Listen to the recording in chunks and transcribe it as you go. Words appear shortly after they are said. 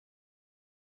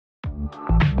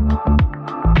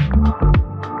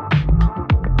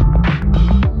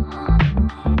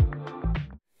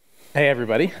Hey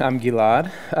everybody, I'm Gilad.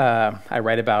 I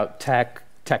write about tech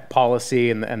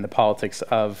policy, and the politics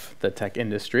of the tech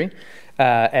industry.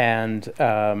 That's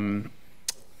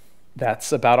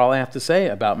about all I have to say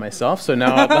about myself. So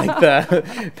now I'd like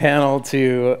the panel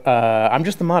to, I'm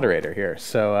just the moderator here.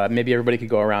 So maybe everybody could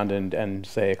go around and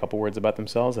say a couple words about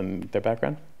themselves and their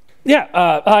background. Yeah,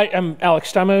 hi, I'm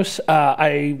Alex Stamos.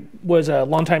 I was a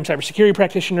longtime cybersecurity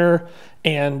practitioner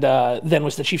and then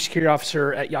was the chief security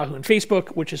officer at Yahoo and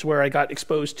Facebook, which is where I got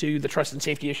exposed to the trust and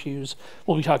safety issues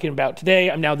we'll be talking about today.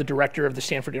 I'm now the director of the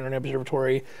Stanford Internet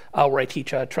Observatory, where I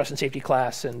teach a trust and safety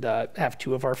class and have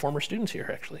two of our former students here,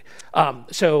 actually. We're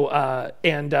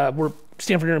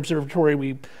Stanford Internet Observatory.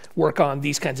 We work on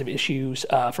these kinds of issues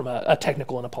from a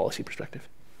technical and a policy perspective.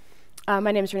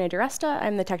 My name is Renee DiResta.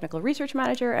 I'm the technical research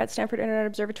manager at Stanford Internet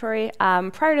Observatory.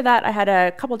 Prior to that, I had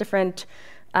a couple different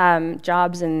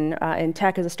jobs in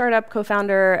tech as a startup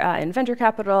co-founder in venture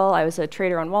capital. I was a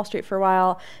trader on Wall Street for a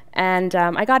while. And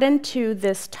I got into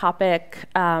this topic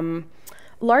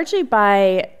largely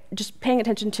by just paying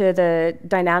attention to the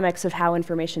dynamics of how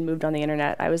information moved on the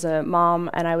internet. I was a mom,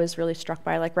 and I was really struck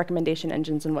by recommendation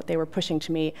engines and what they were pushing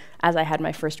to me as I had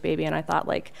my first baby. And I thought,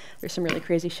 there's some really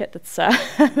crazy shit that's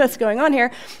that's going on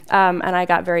here. And I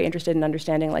got very interested in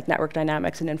understanding network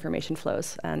dynamics and information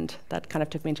flows, and that kind of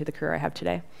took me into the career I have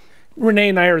today. Renee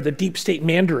and I are the deep state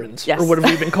mandarins, yes, or what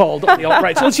have we been called on the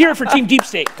alt-right. So let's hear it for Team Deep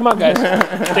State. Come on, guys.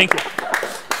 Thank you.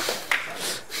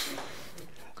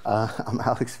 I'm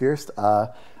Alex Fierst.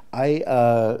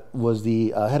 I was the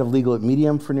head of legal at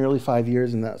Medium for nearly 5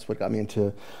 years, and that's what got me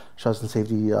into trust and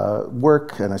safety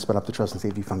work, and I spun up the trust and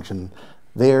safety function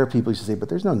there. People used to say, but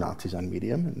there's no Nazis on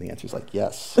Medium, and the answer is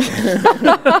yes.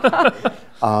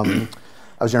 I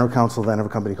was general counsel then of a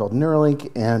company called Neuralink,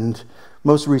 and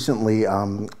most recently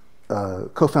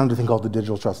co-founded a thing called the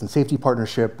Digital Trust and Safety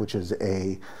Partnership, which is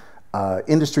a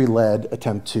industry-led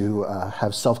attempt to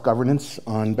have self-governance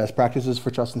on best practices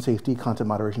for trust and safety, content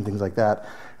moderation, things like that.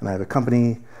 And I have a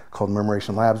company called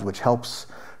Murmuration Labs, which helps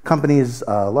companies,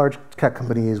 large tech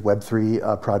companies,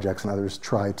 Web3 projects, and others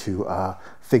try to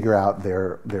figure out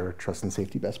their trust and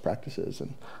safety best practices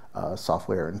and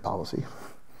software and policy.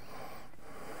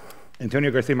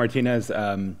 Antonio Garcia Martinez,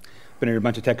 been in a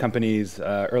bunch of tech companies,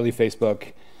 early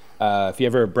Facebook. If you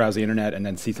ever browse the internet and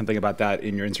then see something about that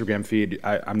in your Instagram feed,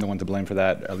 I'm the one to blame for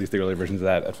that, at least the early versions of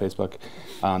that at Facebook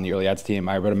on the early ads team.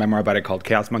 I wrote a memoir about it called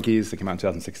Chaos Monkeys that came out in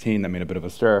 2016 that made a bit of a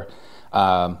stir.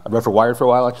 I wrote for Wired for a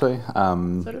while, actually.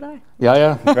 So did I.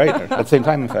 Yeah, right. At the same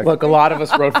time, in fact. Look, a lot of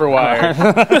us wrote for Wired.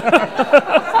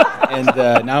 And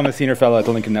now I'm a senior fellow at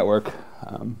the Lincoln Network.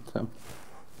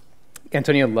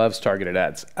 Antonio loves targeted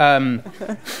ads.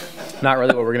 Not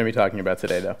really what we're going to be talking about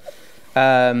today, though.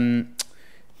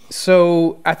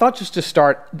 So I thought just to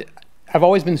start, I've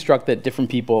always been struck that different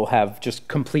people have just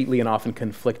completely and often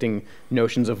conflicting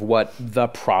notions of what the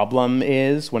problem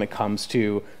is when it comes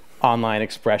to online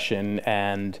expression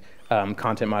and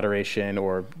content moderation,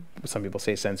 or some people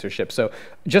say censorship. So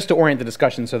just to orient the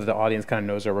discussion so that the audience kind of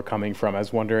knows where we're coming from, I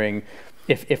was wondering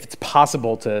if it's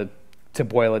possible to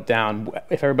boil it down,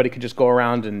 if everybody could just go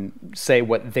around and say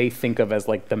what they think of as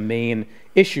the main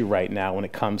issue right now when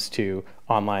it comes to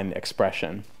online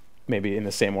expression. Maybe in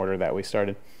the same order that we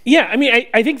started. Yeah, I mean,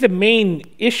 I think the main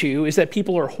issue is that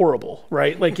people are horrible,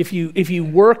 right? If you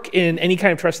work in any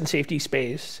kind of trust and safety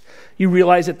space, you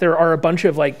realize that there are a bunch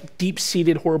of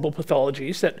deep-seated horrible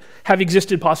pathologies that have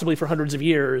existed possibly for hundreds of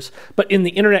years. But in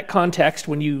the internet context,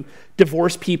 when you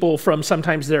divorce people from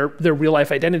sometimes their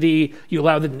real-life identity, you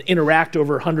allow them to interact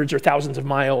over hundreds or thousands of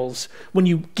miles, when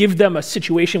you give them a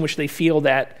situation which they feel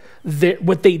that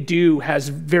what they do has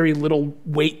very little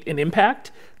weight and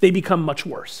impact, they become much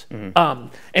worse. Mm-hmm.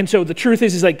 And so the truth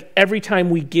is every time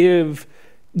we give,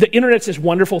 the internet's this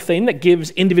wonderful thing that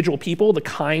gives individual people the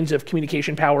kinds of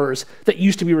communication powers that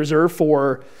used to be reserved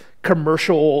for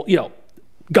commercial,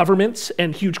 governments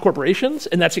and huge corporations,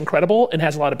 and that's incredible and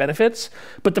has a lot of benefits.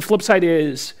 But the flip side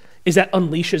is that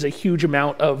unleashes a huge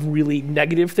amount of really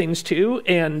negative things too,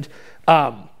 and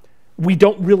we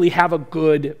don't really have a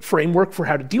good framework for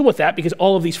how to deal with that, because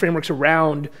all of these frameworks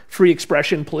around free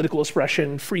expression, political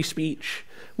expression, free speech,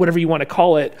 whatever you want to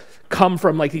call it, come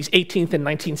from like these 18th and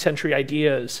 19th century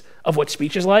ideas of what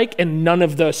speech is like, and none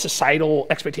of the societal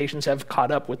expectations have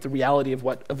caught up with the reality of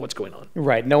what's going on.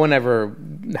 Right. No one ever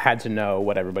had to know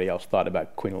what everybody else thought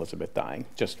about Queen Elizabeth dying.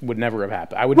 Just would never have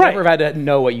happened. I would never have had to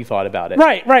know what you thought about it.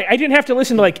 Right. I didn't have to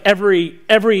listen to like every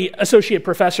associate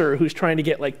professor who's trying to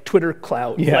get like Twitter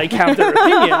clout, like have their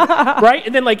opinion, right?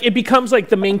 And then like it becomes like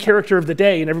the main character of the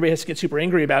day, and everybody has to get super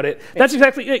angry about it. That's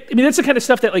exactly. I mean, that's the kind of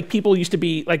stuff that like people used to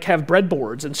be like have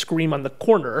breadboards and scream on the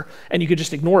corner, and you could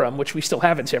just ignore them, which we still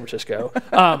have in San Francisco.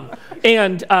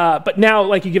 But now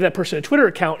like you give that person a Twitter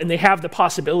account, and they have the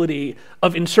possibility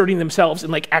of inserting themselves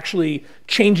and like actually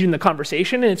changing the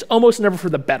conversation, and it's almost never for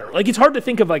the better. Like it's hard to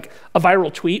think of like a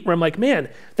viral tweet where I'm like, man,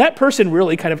 that person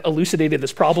really kind of elucidated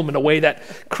this problem in a way that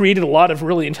created a lot of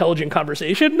really intelligent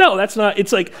conversation. No, that's not.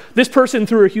 It's like this person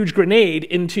threw a huge grenade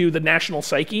into the national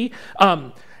psyche.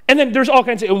 And then there's all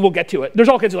kinds of, and we'll get to it, there's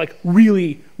all kinds of like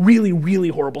really, really, really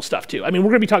horrible stuff too. I mean,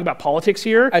 we're going to be talking about politics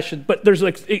here, but there's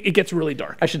like, it gets really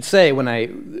dark. I should say when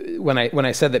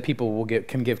I said that people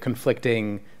can give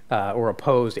conflicting or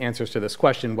opposed answers to this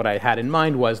question, what I had in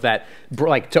mind was that,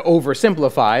 like, to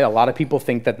oversimplify, a lot of people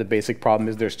think that the basic problem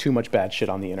is there's too much bad shit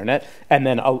on the internet, and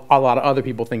then a lot of other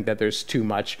people think that there's too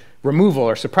much removal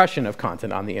or suppression of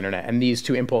content on the internet, and these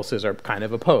two impulses are kind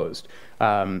of opposed.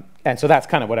 And so that's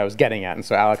kind of what I was getting at, and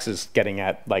so Alex is getting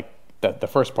at, like, the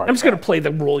first part. I'm just going to play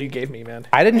the role you gave me, man.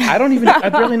 I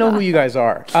barely know who you guys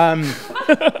are.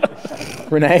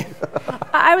 Renee?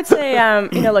 I would say,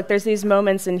 look, there's these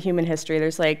moments in human history.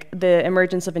 There's like the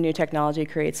emergence of a new technology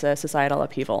creates a societal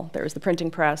upheaval. There was the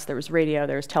printing press, there was radio,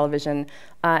 there was television,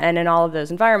 and in all of those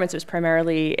environments, it was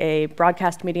primarily a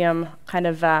broadcast medium, kind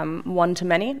of one to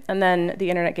many, and then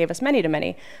the internet gave us many to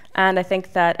many. And I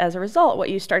think that as a result, what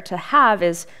you start to have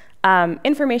is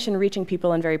information reaching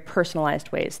people in very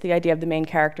personalized ways. The idea of the main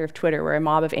character of Twitter, where a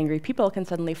mob of angry people can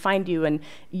suddenly find you, and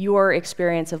your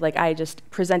experience of like, I just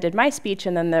presented my speech,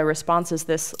 and then the response is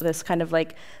this kind of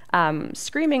like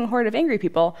screaming horde of angry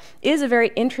people, is a very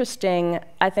interesting,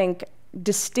 I think,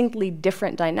 distinctly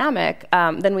different dynamic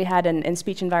than we had in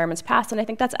speech environments past. And I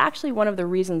think that's actually one of the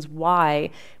reasons why,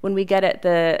 when we get at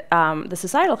the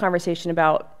societal conversation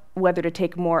about whether to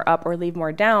take more up or leave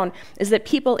more down, is that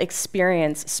people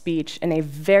experience speech in a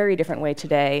very different way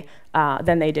today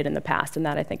than they did in the past, and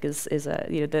that I think is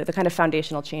the kind of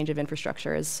foundational change of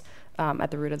infrastructure is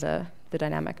at the root of the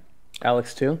dynamic.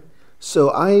 Alex too?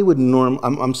 So I would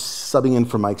I'm subbing in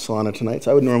for Mike Solana tonight,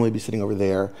 so I would normally be sitting over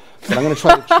there, but I'm going to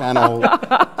try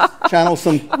to channel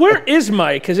some. Where is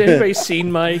Mike? Has anybody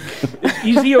seen Mike?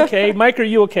 Is he okay? Mike, are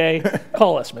you okay?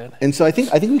 Call us, man. And so I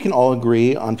think we can all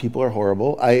agree on people are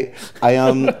horrible. I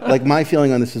like, my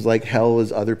feeling on this is like hell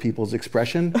is other people's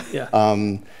expression. Yeah.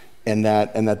 And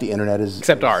that the internet is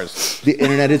except ours. The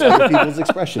internet is other people's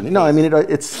expression. No, I mean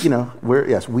it's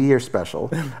we are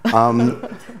special.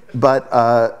 But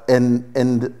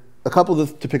and a couple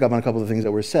of to pick up on a couple of the things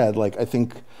that were said. Like, I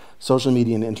think social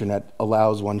media and the internet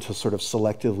allows one to sort of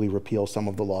selectively repeal some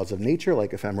of the laws of nature,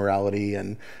 like ephemerality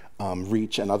and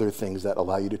reach and other things that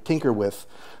allow you to tinker with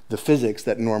the physics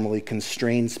that normally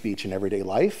constrain speech in everyday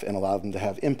life and allow them to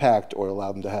have impact or allow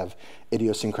them to have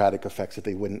idiosyncratic effects that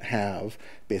they wouldn't have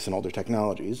based on older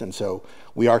technologies. And so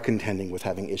we are contending with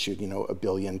having issued, 1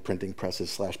 billion printing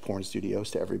presses / porn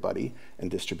studios to everybody and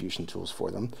distribution tools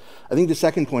for them. I think the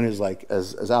second point is, like,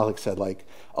 as Alex said, like,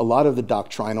 a lot of the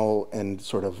doctrinal and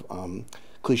sort of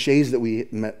cliches that we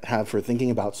have for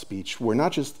thinking about speech were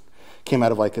not just came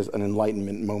out of like an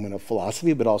enlightenment moment of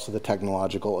philosophy, but also the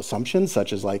technological assumptions,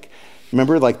 such as, like,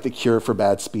 remember, like, the cure for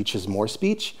bad speech is more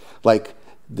speech? Like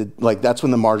that's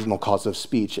when the marginal cost of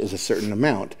speech is a certain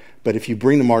amount. But if you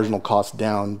bring the marginal cost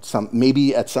down,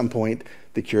 maybe at some point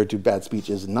the cure to bad speech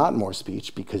is not more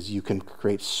speech, because you can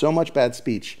create so much bad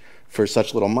speech for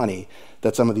such little money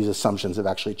that some of these assumptions have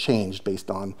actually changed based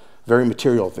on very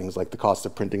material things like the cost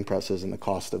of printing presses and the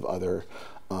cost of other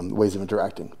ways of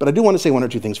interacting. But I do want to say one or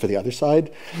two things for the other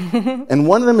side. And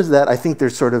one of them is that I think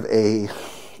there's sort of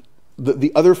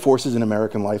the other forces in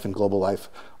American life and global life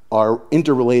are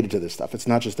interrelated to this stuff. It's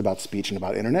not just about speech and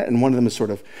about internet. And one of them is sort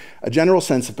of a general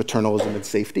sense of paternalism and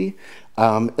safety.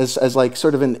 As like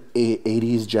sort of an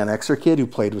 80s Gen Xer kid who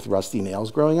played with rusty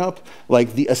nails growing up,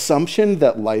 like, the assumption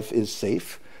that life is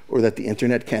safe or that the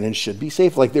internet can and should be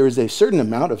safe, like, there is a certain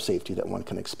amount of safety that one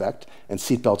can expect, and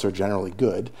seatbelts are generally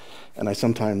good. And I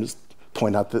sometimes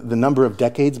point out that the number of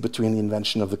decades between the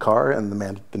invention of the car and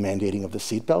the mandating of the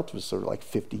seatbelt was sort of like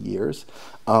 50 years.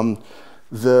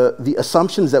 The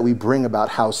assumptions that we bring about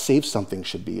how safe something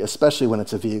should be, especially when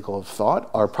it's a vehicle of thought,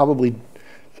 are probably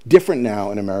different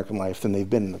now in American life than they've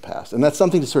been in the past. And that's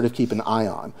something to sort of keep an eye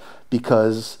on,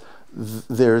 because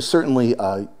there's certainly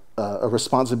a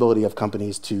responsibility of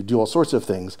companies to do all sorts of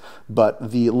things,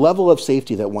 but the level of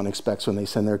safety that one expects when they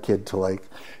send their kid to, like,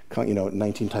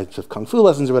 19 types of kung fu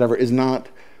lessons or whatever is not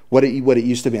what it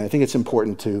used to be. And I think it's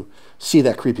important to see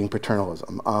that creeping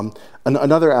paternalism.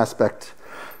 Another aspect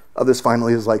of this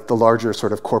finally is like the larger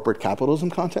sort of corporate capitalism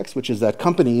context, which is that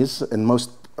companies and most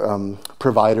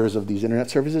providers of these internet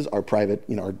services are private,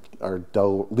 are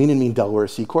lean and mean Delaware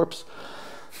C Corps.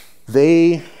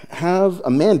 They have a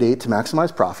mandate to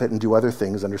maximize profit and do other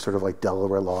things under sort of like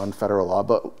Delaware law and federal law.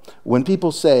 But when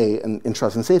people say in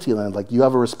trust and safety land, like, you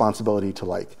have a responsibility to,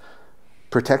 like,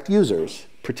 protect users,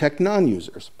 protect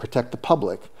non-users, protect the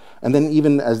public, and then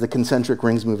even as the concentric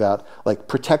rings move out, like,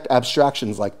 protect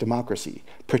abstractions like democracy,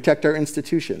 protect our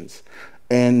institutions.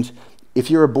 And if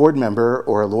you're a board member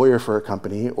or a lawyer for a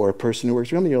company or a person who works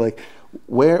for a company, you're like,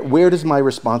 where does my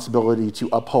responsibility to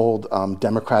uphold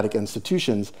democratic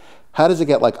institutions, how does it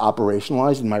get, like,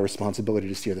 operationalized in my responsibility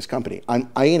to steer this company? I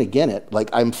ain't against it. Like,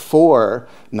 I'm for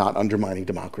not undermining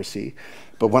democracy.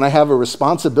 But when I have a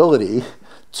responsibility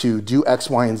to do X,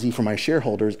 Y, and Z for my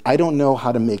shareholders, I don't know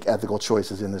how to make ethical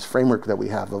choices in this framework that we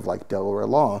have of, like, Delaware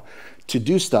law to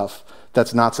do stuff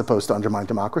that's not supposed to undermine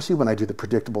democracy when I do the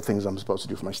predictable things I'm supposed to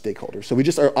do for my stakeholders. So we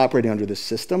just are operating under this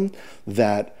system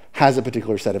that has a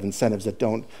particular set of incentives that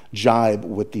don't jibe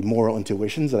with the moral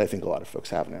intuitions that I think a lot of folks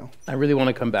have now. I really want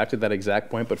to come back to that exact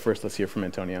point, but first let's hear from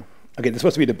Antonio. Okay, this is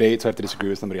supposed to be a debate, so I have to disagree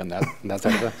with somebody on that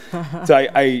side of it. So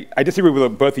I disagree with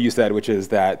what both of you said, which is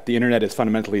that the internet is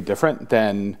fundamentally different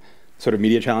than sort of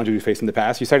media challenges we faced in the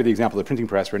past. You cited the example of the printing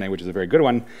press, Renee, which is a very good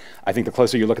one. I think the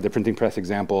closer you look at the printing press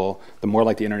example, the more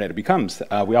like the internet it becomes.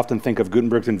 We often think of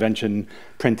Gutenberg's invention,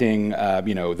 printing,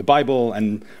 the Bible,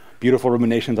 and beautiful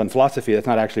ruminations on philosophy. That's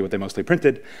not actually what they mostly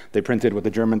printed. They printed what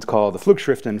the Germans call the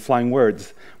Flugschriften, flying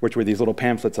words, which were these little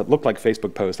pamphlets that looked like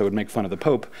Facebook posts that would make fun of the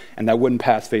Pope, and that wouldn't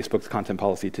pass Facebook's content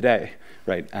policy today,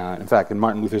 right? In fact, in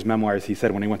Martin Luther's memoirs, he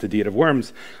said when he went to Diet of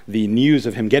Worms, the news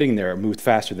of him getting there moved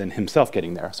faster than himself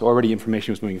getting there. So already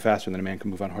information was moving faster than a man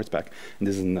could move on horseback, and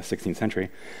this is in the 16th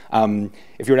century.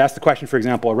 If you were to ask the question, for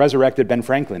example, a resurrected Ben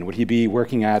Franklin, would he be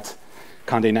working at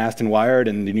Condé Nast and Wired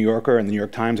and the New Yorker and the New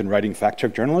York Times and writing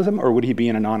fact-check journalism, or would he be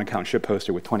in a non-account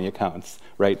shitposter with 20 accounts,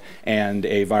 right, and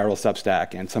a viral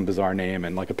Substack and some bizarre name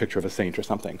and like a picture of a saint or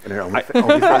something?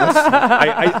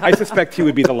 I suspect he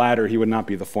would be the latter. He would not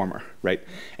be the former, right?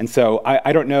 And so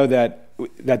I don't know that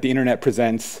the internet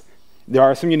presents. There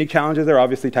are some unique challenges there,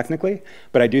 obviously, technically,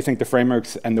 but I do think the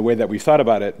frameworks and the way that we've thought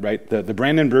about it, right, the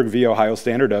Brandenburg v. Ohio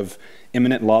standard of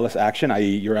imminent lawless action,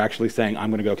 i.e. you're actually saying, I'm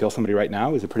going to go kill somebody right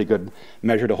now, is a pretty good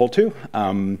measure to hold to.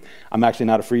 I'm actually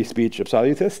not a free speech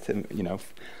absolutist, and,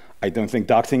 I don't think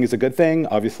doxing is a good thing.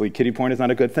 Obviously, kiddie porn is not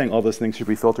a good thing. All those things should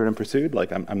be filtered and pursued.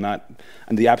 Like, I'm not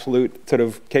in the absolute sort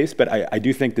of case, but I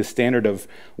do think the standard of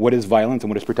what is violence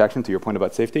and what is protection, to your point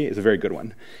about safety, is a very good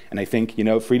one. And I think,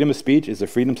 freedom of speech is the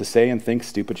freedom to say and think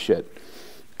stupid shit.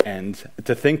 And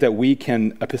to think that we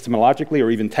can epistemologically or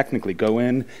even technically go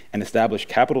in and establish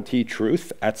capital T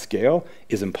truth at scale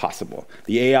is impossible.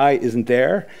 The AI isn't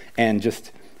there, and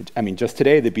just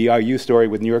today, the BRU story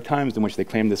with New York Times in which they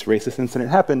claimed this racist incident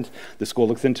happened, the school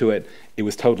looks into it, it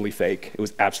was totally fake. It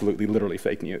was absolutely, literally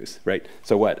fake news, right?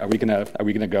 So what, are we gonna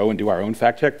go and do our own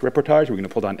fact-check reportage? Are we gonna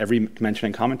pull down every mention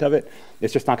and comment of it?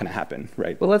 It's just not gonna happen,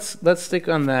 right? Well, let's stick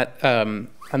on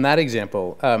that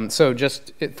example. So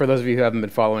just for those of you who haven't been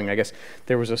following, I guess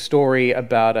there was a story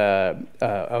about a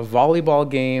volleyball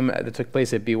game that took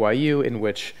place at BYU in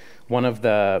which one of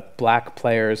the black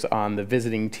players on the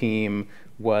visiting team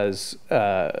was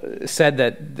said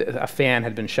that a fan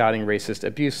had been shouting racist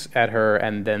abuse at her,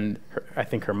 and then I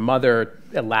think her mother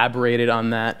elaborated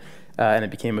on that, and it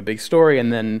became a big story.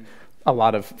 And then a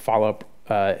lot of follow-up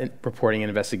reporting and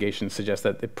investigations suggest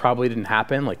that it probably didn't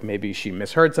happen. Like maybe she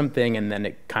misheard something, and then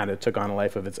it kind of took on a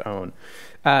life of its own.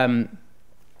 The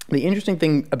interesting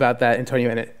thing about that,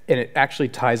 Antonio, and it actually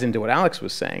ties into what Alex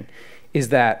was saying, is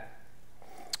that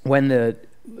when a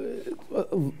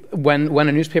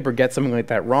newspaper gets something like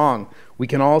that wrong, we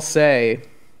can all say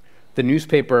the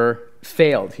newspaper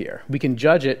failed here. We can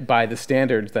judge it by the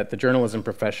standards that the journalism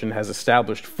profession has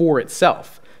established for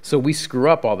itself. So we screw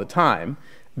up all the time,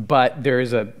 but there is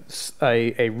there's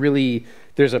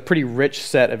a pretty rich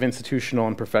set of institutional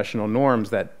and professional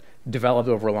norms that developed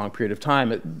over a long period of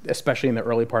time, especially in the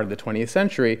early part of the 20th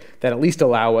century, that at least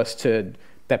allow us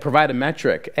that provide a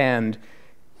metric. And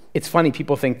it's funny,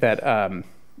 people think that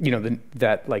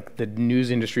that like the news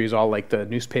industry is all like the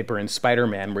newspaper in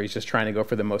Spider-Man, where he's just trying to go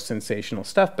for the most sensational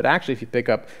stuff. But actually, if you pick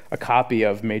up a copy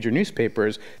of major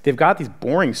newspapers, they've got these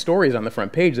boring stories on the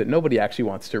front page that nobody actually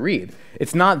wants to read.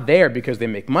 It's not there because they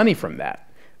make money from that.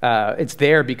 It's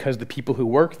there because the people who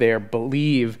work there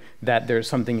believe that there's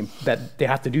something, that they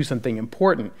have to do something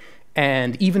important,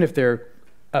 and even if they're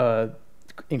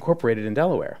incorporated in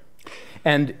Delaware.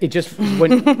 And it just,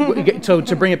 so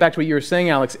to bring it back to what you were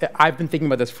saying, Alex, I've been thinking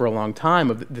about this for a long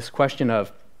time, of this question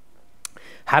of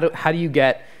how do you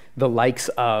get the likes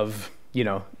of,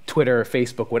 Twitter,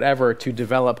 Facebook, whatever, to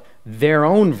develop their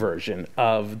own version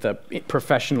of the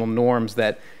professional norms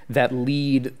that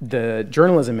lead the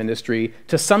journalism industry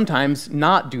to sometimes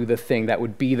not do the thing that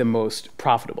would be the most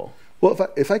profitable. Well,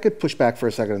 if I could push back for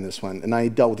a second on this one, and I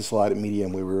dealt with this a lot at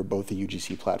Medium, where we were both the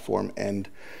UGC platform and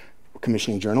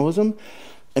commissioning journalism.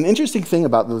 An interesting thing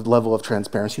about the level of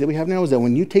transparency that we have now is that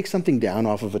when you take something down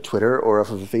off of a Twitter or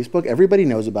off of a Facebook, everybody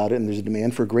knows about it, and there's a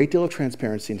demand for a great deal of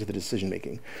transparency into the decision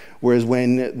making. Whereas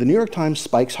when the New York Times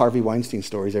spikes Harvey Weinstein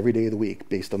stories every day of the week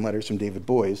based on letters from David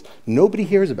Boies, nobody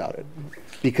hears about it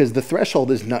because the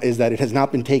threshold is that it has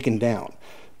not been taken down,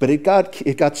 but it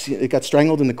got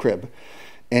strangled in the crib.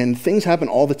 And things happen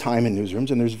all the time in newsrooms,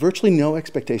 and there's virtually no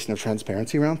expectation of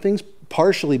transparency around things,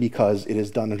 partially because it is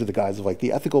done under the guise of like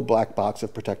the ethical black box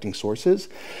of protecting sources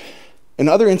and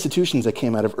other institutions that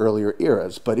came out of earlier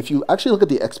eras. But if you actually look at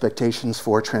the expectations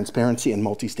for transparency and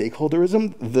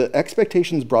multi-stakeholderism, the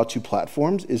expectations brought to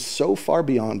platforms is so far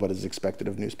beyond what is expected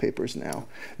of newspapers now.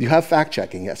 You have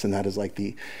fact-checking, yes, and that is like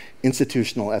the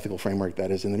institutional ethical framework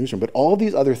that is in the newsroom. But all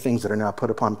these other things that are now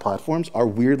put upon platforms are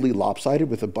weirdly lopsided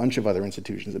with a bunch of other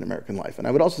institutions in American life. And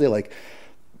I would also say, like,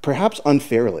 perhaps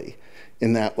unfairly,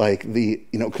 in that, like,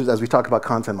 because as we talk about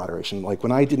content moderation, like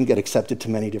when I didn't get accepted to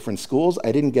many different schools,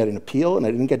 I didn't get an appeal and I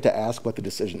didn't get to ask what the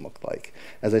decision looked like.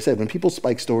 As I said, when people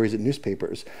spike stories in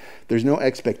newspapers, there's no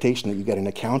expectation that you get an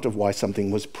account of why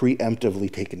something was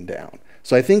preemptively taken down.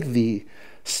 So I think the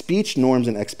speech norms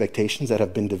and expectations that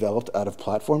have been developed out of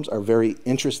platforms are very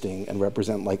interesting and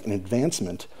represent like an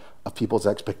advancement of people's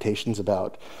expectations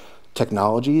about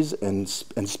technologies and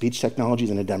speech technologies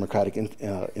in a democratic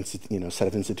set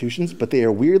of institutions, but they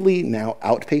are weirdly now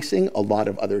outpacing a lot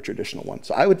of other traditional ones.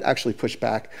 So I would actually push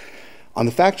back on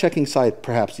the fact-checking side,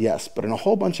 perhaps yes, but in a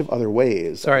whole bunch of other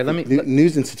ways. Sorry,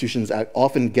 news institutions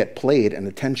often get played and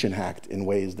attention hacked in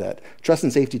ways that trust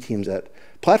and safety teams at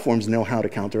platforms know how to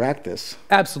counteract this.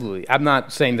 Absolutely. I'm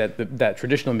not saying that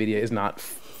traditional media is not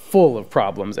full of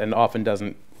problems and often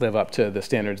doesn't live up to the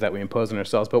standards that we impose on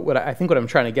ourselves. But what I'm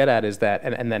trying to get at is that,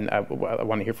 and then I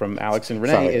want to hear from Alex and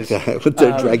Renee. Sorry,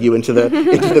 to drag you into the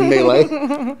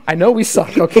melee. I know we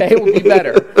suck. Okay, we'll be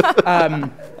better.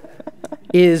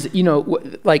 It's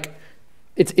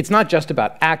not just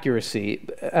about accuracy.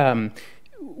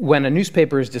 When a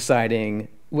newspaper is deciding,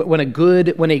 when a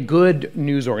good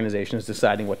news organization is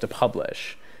deciding what to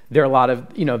publish, there are a lot of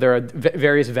there are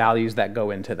various values that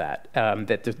go into that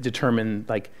that determine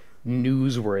like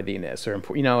newsworthiness or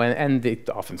and they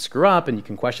often screw up and you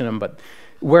can question them. But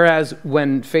whereas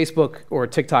when Facebook or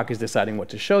TikTok is deciding what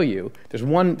to show you,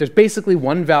 there's basically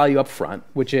one value up front,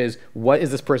 which is what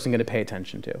is this person going to pay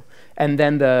attention to, and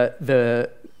then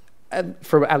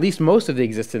for at least most of the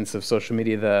existence of social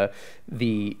media,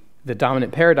 the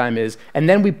dominant paradigm is, and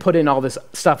then we put in all this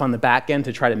stuff on the back end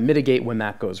to try to mitigate when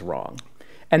that goes wrong.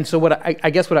 And so what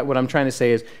I'm trying to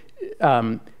say is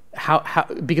how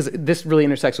because this really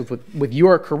intersects with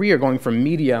your career going from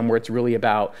Medium, where it's really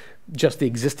about just the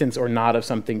existence or not of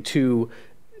something, to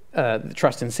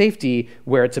trust and safety,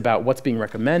 where it's about what's being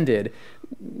recommended.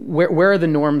 Where are the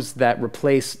norms that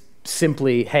replace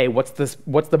simply, hey, what's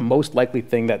the most likely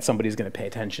thing that somebody's going to pay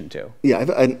attention to? Yeah,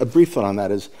 a brief thought on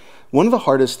that is, one of the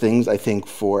hardest things I think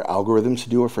for algorithms to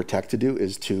do or for tech to do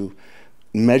is to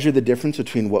measure the difference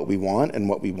between what we want and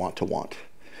what we want to want.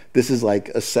 This is like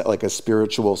a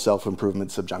spiritual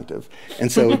self-improvement subjunctive. And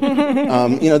so,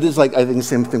 this is like, I think the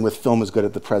same thing with film is good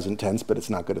at the present tense, but it's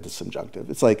not good at the subjunctive.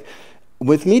 It's like,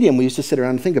 with Medium, we used to sit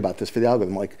around and think about this for the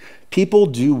algorithm. Like, people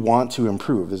do want to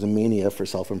improve. There's a mania for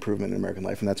self-improvement in American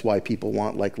life, and that's why people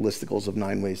want like listicles of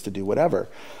 9 ways to do whatever.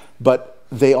 But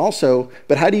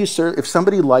how do you serve, if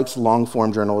somebody likes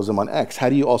long-form journalism on X, how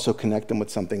do you also connect them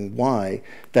with something Y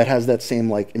that has that same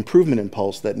like improvement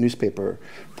impulse that newspaper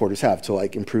reporters have to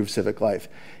like improve civic life?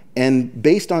 And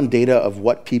based on data of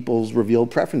what people's revealed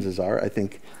preferences are, I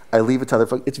think I leave it to other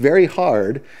folks. It's very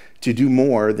hard to do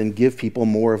more than give people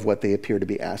more of what they appear to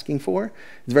be asking for.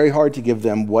 It's very hard to give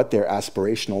them what their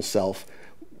aspirational self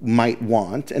might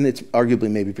want, and it's arguably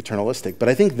maybe paternalistic, but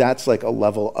I think that's like a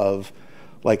level of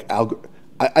like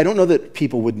I don't know that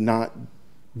people would not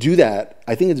do that,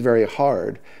 I think it's very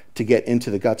hard to get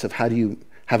into the guts of how do you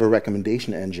have a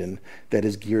recommendation engine that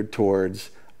is geared towards,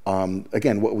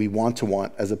 again, what we want to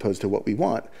want as opposed to what we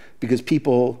want. Because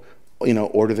people,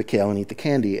 order the kale and eat the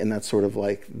candy, and that's sort of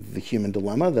like the human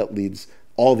dilemma that leads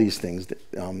all these things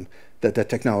that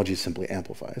technology simply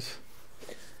amplifies.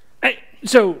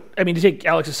 To take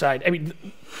Alex's side,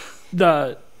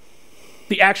 the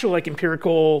actual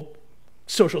empirical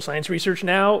social science research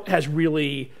now has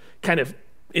really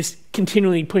is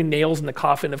continually putting nails in the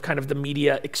coffin of kind of the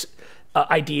media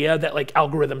idea that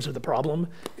algorithms are the problem.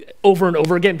 Over and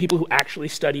over again, people who actually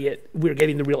study it, we're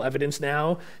getting the real evidence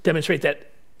now, demonstrate that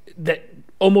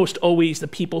almost always the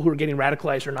people who are getting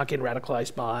radicalized are not getting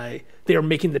radicalized by, they are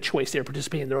making the choice, they are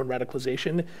participating in their own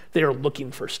radicalization, they are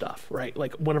looking for stuff, right?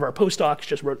 Like one of our postdocs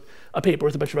just wrote a paper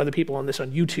with a bunch of other people on this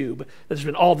on YouTube. There's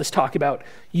been all this talk about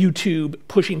YouTube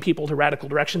pushing people to radical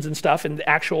directions and stuff, and the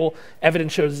actual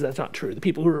evidence shows that's not true. The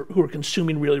people who are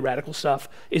consuming really radical stuff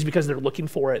is because they're looking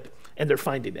for it and they're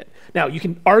finding it. Now, you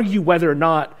can argue whether or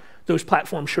not those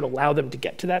platforms should allow them to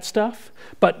get to that stuff,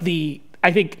 but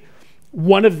I think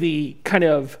one of the kind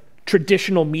of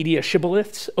traditional media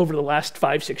shibboleths over the last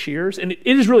 5-6 years, and it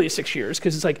is really 6 years,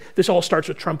 because it's this all starts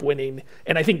with Trump winning,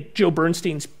 and I think Joe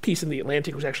Bernstein's piece in The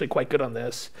Atlantic was actually quite good on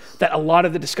this, that a lot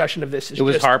of the discussion of this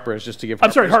is Harper's, just to give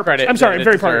Harper's credit. I'm sorry,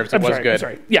 very Harper's. I'm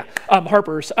sorry. Yeah,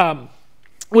 Harper's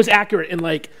was accurate,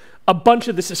 and a bunch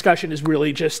of this discussion is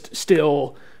really just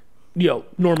still,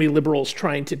 normie liberals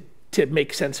trying to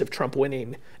make sense of Trump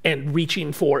winning and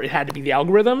reaching for, it had to be the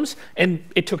algorithms. And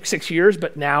it took 6 years,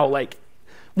 but now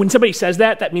when somebody says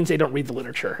that, that means they don't read the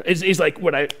literature. Is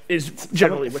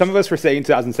generally some of us were saying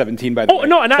 2017 by the way.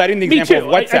 No, and citing the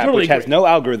example of WhatsApp, totally which has no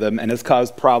algorithm and has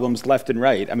caused problems left and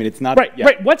right. It's not right.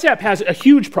 WhatsApp has a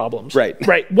huge problems. Right.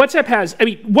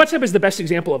 WhatsApp is the best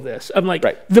example of this.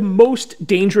 The most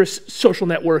dangerous social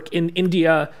network in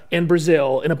India and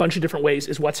Brazil in a bunch of different ways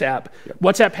is WhatsApp. Yep.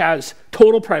 WhatsApp has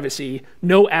total privacy,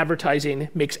 no advertising,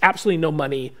 makes absolutely no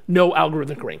money, no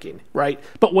algorithmic ranking. Right.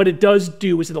 But what it does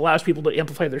do is it allows people to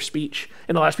amplify their speech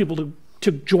and allows people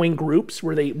to join groups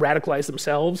where they radicalize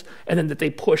themselves, and then that they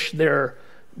push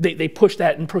they push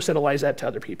that and proselytize that to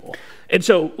other people. And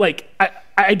so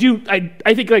I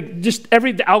think just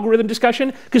the algorithm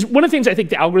discussion, because one of the things I think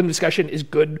the algorithm discussion is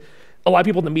good, a lot of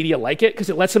people in the media like it because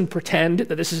it lets them pretend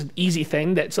that this is an easy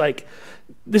thing, that's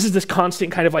this is this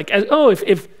constant kind of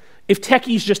if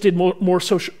techies just did more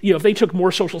social, if they took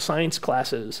more social science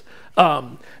classes,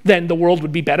 then the world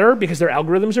would be better because their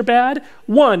algorithms are bad.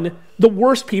 One, the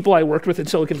worst people I worked with in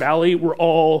Silicon Valley were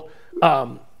all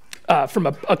from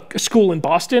a school in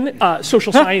Boston,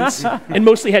 social science, and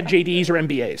mostly had JDs or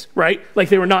MBAs, right?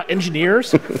 They were not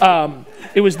engineers.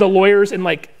 It was the lawyers and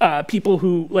people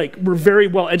who were very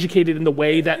well educated in the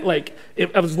way that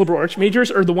I was liberal arts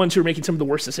majors are the ones who are making some of the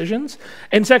worst decisions.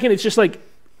 And second, it's just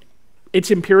it's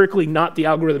empirically not the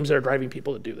algorithms that are driving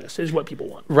people to do this, is what people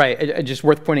want. Right. Just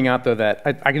worth pointing out though that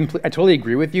I totally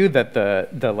agree with you that the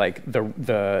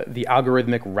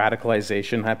algorithmic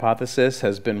radicalization hypothesis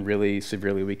has been really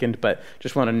severely weakened, but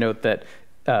just want to note that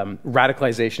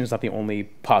radicalization is not the only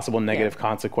possible negative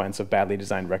consequence of badly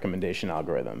designed recommendation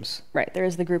algorithms. Right. There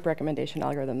is the group recommendation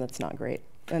algorithm that's not great,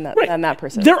 and that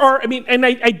persists. There are.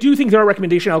 I do think there are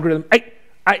recommendation algorithms.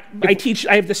 I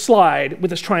have this slide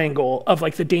with this triangle of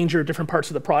the danger of different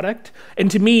parts of the product. And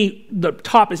to me, the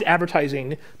top is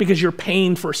advertising because you're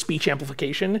paying for speech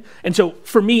amplification. And so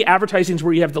for me, advertising is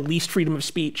where you have the least freedom of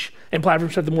speech and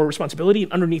platforms have the more responsibility.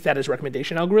 And underneath that is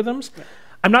recommendation algorithms. Yeah.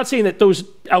 I'm not saying that those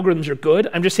algorithms are good.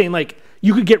 I'm just saying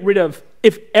you could get rid of,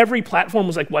 if every platform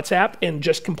was like WhatsApp and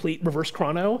just complete reverse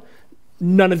chrono,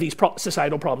 none of these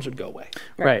societal problems would go away.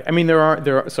 Right. There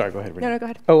are. Sorry, go ahead. No, go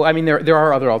ahead. Oh, there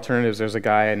are other alternatives. There's a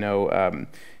guy I know,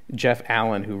 Jeff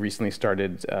Allen, who recently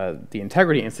started the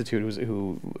Integrity Institute,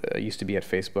 who used to be at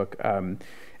Facebook,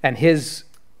 and his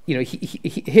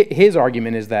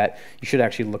argument is that you should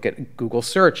actually look at Google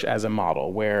search as a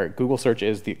model, where Google search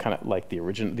is the kind of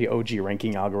the OG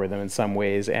ranking algorithm in some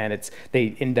ways, and they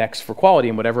index for quality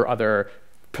and whatever other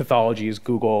pathologies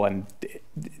Google and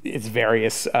its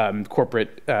various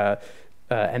corporate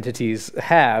entities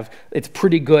have. It's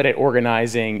pretty good at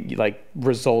organizing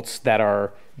results that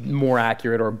are more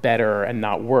accurate or better and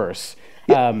not worse.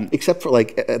 Yeah, except for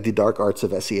the dark arts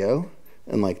of SEO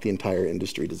and the entire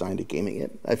industry designed at gaming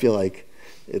it. I feel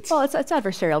it's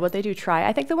adversarial, but they do try.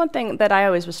 I think the one thing that I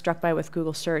always was struck by with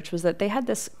Google search was that they had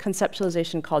this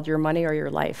conceptualization called your money or your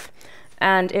life.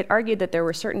 And it argued that there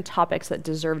were certain topics that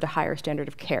deserved a higher standard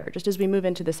of care. Just as we move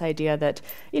into this idea that,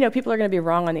 people are going to be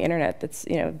wrong on the internet, that's,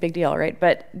 a big deal, right?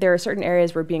 But there are certain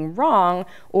areas where being wrong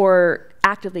or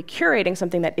actively curating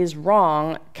something that is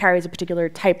wrong carries a particular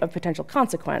type of potential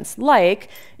consequence, like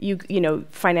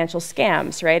financial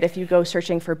scams, right? If you go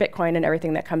searching for Bitcoin and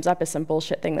everything that comes up is some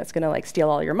bullshit thing that's going to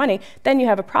steal all your money, then you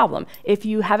have a problem. If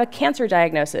you have a cancer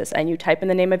diagnosis and you type in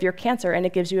the name of your cancer and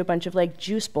it gives you a bunch of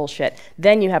juice bullshit,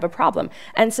 then you have a problem.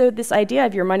 And so this idea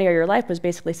of your money or your life was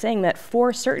basically saying that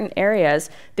for certain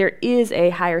areas there is a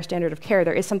higher standard of care.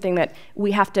 There is something that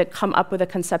we have to come up with a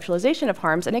conceptualization of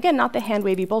harms, and again, not the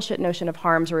hand-wavy bullshit notion of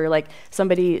harms where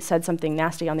somebody said something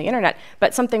nasty on the internet,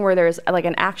 but something where there's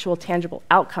an actual tangible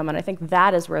outcome. And I think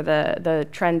that is where the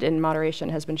trend in moderation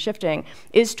has been shifting,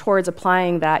 is towards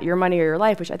applying that your money or your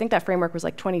life, which I think that framework was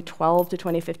 2012 to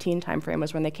 2015 timeframe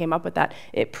was when they came up with that.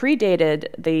 It predated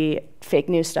the fake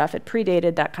news stuff. It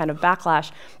predated that kind of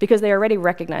backlash because they already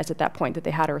recognized at that point that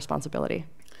they had a responsibility.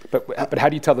 But how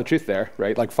do you tell the truth there,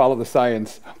 right? Follow the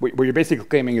science. What you're basically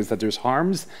claiming is that there's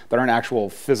harms that aren't actual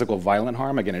physical violent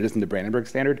harm. Again, it isn't the Brandenburg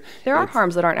standard. There are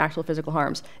harms that aren't actual physical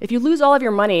harms. If you lose all of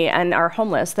your money and are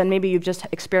homeless, then maybe you've just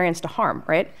experienced a harm,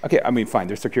 right? Okay, fine,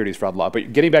 there's securities fraud law.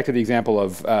 But getting back to the example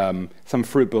of some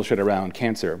fruit bullshit around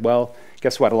cancer, well,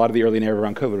 guess what? A lot of the early narrative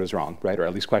around COVID was wrong, right? Or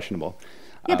at least questionable.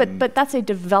 Yeah, but that's a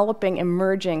developing,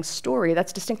 emerging story.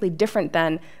 That's distinctly different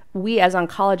than we as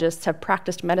oncologists have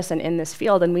practiced medicine in this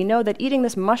field, and we know that eating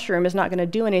this mushroom is not going to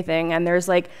do anything, and there's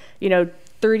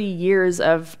 30 years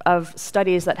of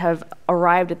studies that have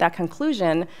arrived at that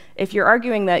conclusion. If you're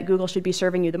arguing that Google should be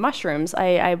serving you the mushrooms,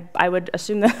 I would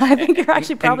assume that I think you're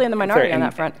actually probably in the minority on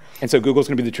that front. And so Google's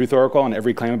going to be the truth oracle on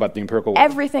every claim about the empirical world?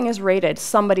 Everything is rated.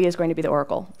 Somebody is going to be the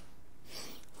oracle.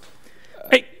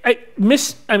 I think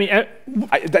this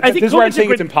is where I'm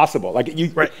saying it's impossible.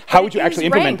 How would you actually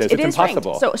implement this? It's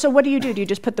impossible. So what do? Do you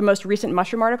just put the most recent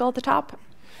mushroom article at the top?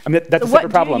 That's a separate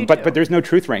problem. But there's no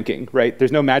truth ranking, right?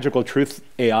 There's no magical truth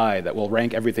AI that will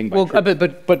rank everything by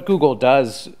truth. But Google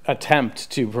does attempt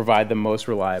to provide the most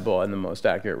reliable and the most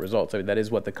accurate results. That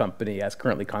is what the company, as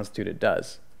currently constituted,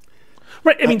 does.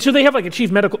 Right. So they have a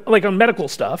chief medical, on medical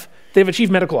stuff, they have a chief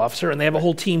medical officer, and they have a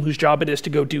whole team whose job it is to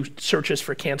go do searches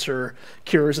for cancer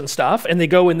cures and stuff. And they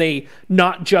go and they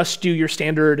not just do your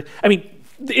standard.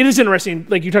 It is interesting,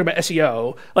 you talk about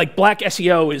SEO, black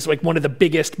SEO is one of the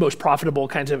biggest, most profitable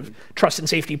kinds of trust and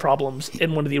safety problems,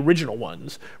 and one of the original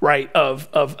ones, right, of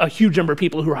a huge number of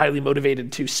people who are highly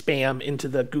motivated to spam into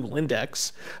the Google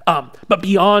index. But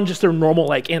beyond just their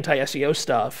normal anti-SEO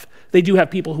stuff, they do have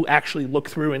people who actually look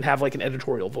through and have an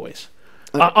editorial voice.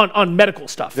 On medical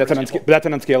stuff. That's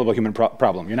an unscalable human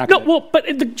problem. You're not.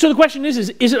 So the question is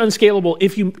it unscalable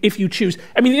if you choose?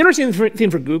 The interesting thing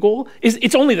for Google is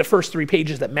it's only the first 3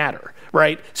 pages that matter,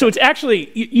 right? So it's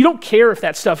actually you don't care if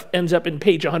that stuff ends up in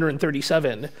page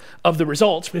 137 of the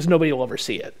results because nobody will ever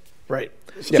see it, right?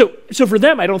 Yeah. So for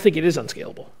them, I don't think it is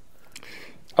unscalable.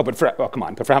 Come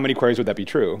on. But for how many queries would that be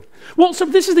true? Well, so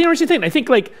this is the interesting thing. I think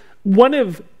one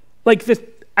of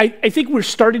I think we're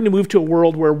starting to move to a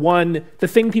world where the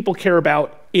thing people care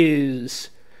about is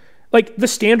the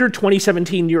standard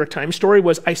 2017 New York Times story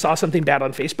was, I saw something bad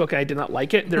on Facebook and I did not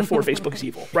like it, therefore Facebook is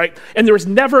evil, right? And there was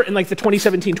never, in the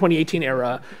 2017, 2018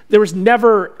 era, there was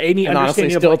never any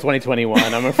understanding of... honestly, still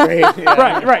 2021, I'm afraid.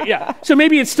 Yeah. Right, yeah. So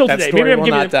maybe it's still today. Maybe I'm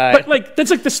giving it... But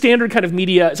that's the standard kind of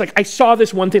media. It's I saw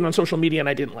this one thing on social media and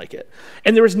I didn't like it.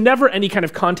 And there was never any kind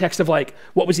of context of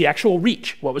what was the actual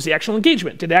reach? What was the actual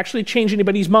engagement? Did it actually change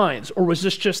anybody's minds? Or was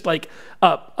this just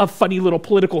a funny little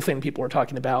political thing people were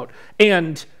talking about?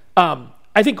 And...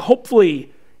 I think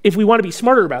hopefully, if we want to be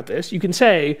smarter about this, you can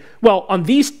say, well, on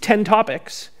these 10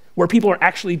 topics where people are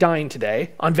actually dying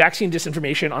today, on vaccine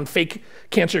disinformation, on fake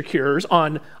cancer cures,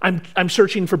 on I'm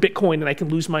searching for Bitcoin and I can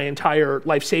lose my entire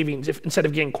life savings if instead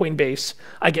of getting Coinbase,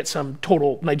 I get some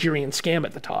total Nigerian scam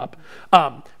at the top.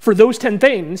 For those 10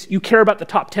 things, you care about the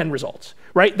top 10 results,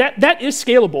 right? That is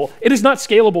scalable. It is not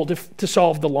scalable to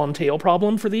solve the long tail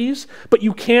problem for these, but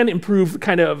you can improve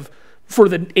for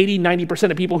the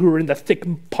 80-90% of people who are in the thick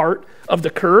part of the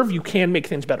curve, you can make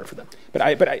things better for them. But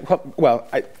I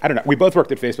don't know. We both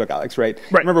worked at Facebook, Alex, right?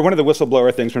 Remember, one of the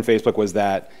whistleblower things from Facebook was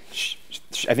that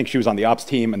I think she was on the ops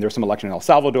team, and there was some election in El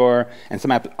Salvador, and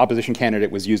some opposition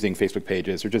candidate was using Facebook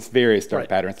pages or just various dark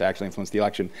patterns to actually influence the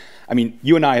election.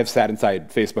 You and I have sat inside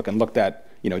Facebook and looked at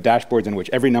dashboards in which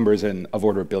every number is of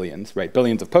order of billions, right?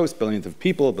 Billions of posts, billions of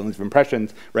people, billions of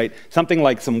impressions, right? Something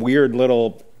like some weird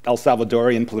little El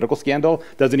Salvadorian political scandal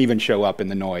doesn't even show up in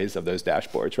the noise of those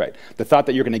dashboards, right? The thought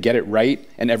that you're going to get it right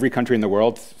in every country in the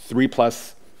world,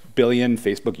 3+ billion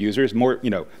Facebook users, more,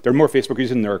 there are more Facebook users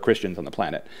than there are Christians on the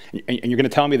planet. And you're going to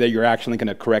tell me that you're actually going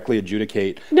to correctly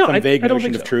adjudicate some vague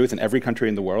notion of truth in every country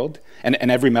in the world and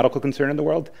every medical concern in the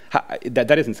world?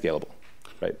 That isn't scalable,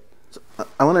 right? So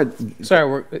I want to.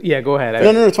 Sorry, yeah, go ahead.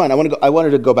 No, it's fine. I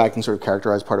wanted to go back and sort of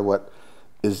characterize part of what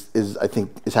is I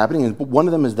think is happening. And one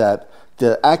of them is that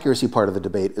the accuracy part of the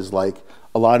debate is like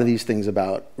a lot of these things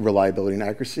about reliability and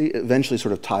accuracy eventually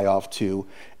sort of tie off to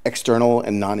external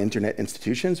and non-internet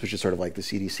institutions, which is sort of like the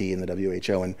CDC and the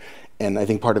WHO. And I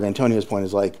think part of Antonio's point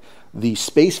is like the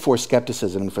space for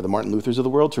skepticism and for the Martin Luthers of the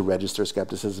world to register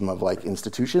skepticism of like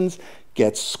institutions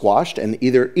gets squashed and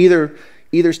either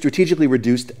strategically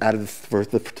reduced out of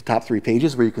the top 3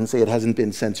 pages where you can say it hasn't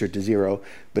been censored to 0,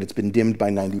 but it's been dimmed by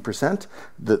 90%,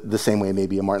 the same way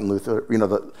maybe a Martin Luther,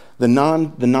 the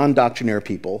non-doctrinaire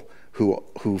people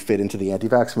who fit into the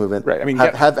anti-vax movement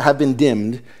have been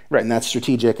dimmed, and that's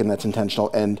strategic and that's intentional.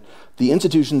 And the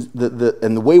institutions,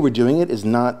 and the way we're doing it is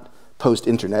not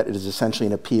post-internet, it is essentially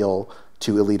an appeal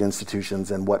to elite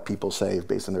institutions and what people say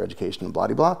based on their education and blah,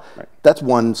 blah, blah. Right. That's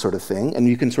one sort of thing, and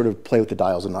you can sort of play with the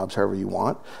dials and knobs however you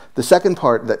want. The second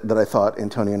part that I thought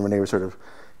Antonio and Renee were sort of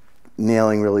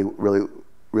nailing really, really,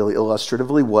 really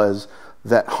illustratively was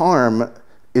that harm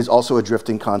is also a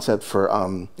drifting concept for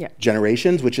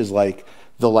generations, which is like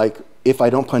if I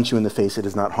don't punch you in the face, it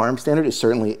is not harm standard is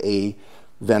certainly a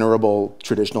venerable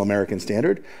traditional American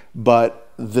standard, but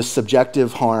the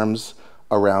subjective harms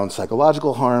around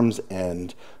psychological harms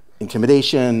and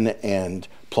intimidation and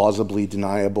plausibly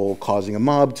deniable causing a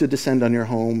mob to descend on your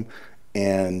home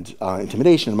and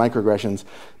intimidation and microaggressions,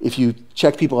 if you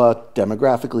check people out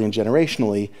demographically and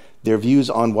generationally, their views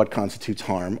on what constitutes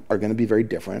harm are going to be very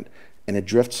different, and it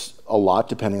drifts a lot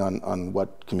depending on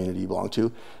what community you belong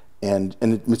to, and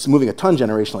it's moving a ton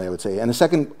generationally, I would say. And the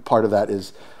second part of that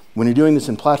is when you're doing this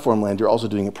in platform land, you're also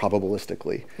doing it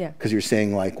probabilistically, because you're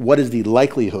saying like, what is the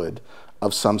likelihood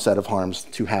of some set of harms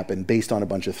to happen based on a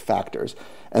bunch of factors.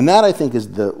 And that, I think, is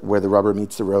where the rubber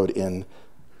meets the road in,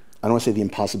 I don't want to say the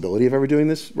impossibility of ever doing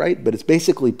this right, but it's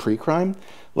basically pre-crime.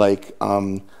 Like,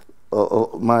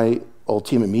 my old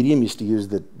team at Medium used to use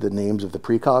the names of the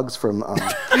precogs from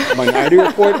Minority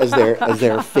Report as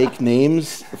their fake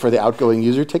names for the outgoing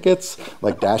user tickets,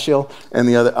 like Dashiell and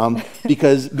the other,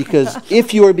 because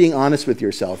if you are being honest with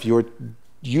yourself, you're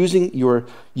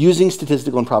using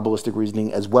statistical and probabilistic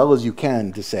reasoning as well as you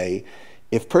can to say,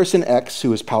 if person X,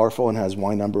 who is powerful and has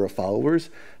Y number of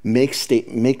followers,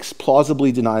 makes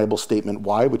plausibly deniable statement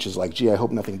Y, which is like, gee, I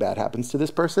hope nothing bad happens to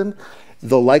this person,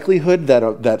 the likelihood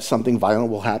that something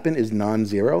violent will happen is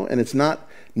non-zero, and it's not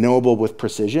knowable with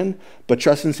precision, but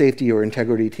trust and safety or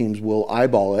integrity teams will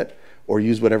eyeball it or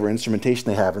use whatever instrumentation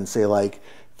they have and say like,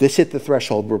 this hit the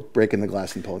threshold, we're breaking the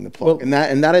glass and pulling the plug. Well,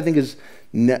 and that I think is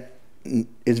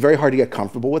it's very hard to get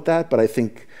comfortable with that, but I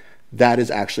think that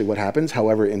is actually what happens,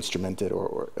 however instrumented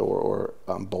or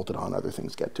bolted on other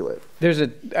things get to it.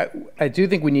 I do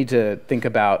think we need to think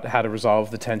about how to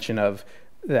resolve the tension of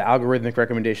the algorithmic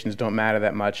recommendations don't matter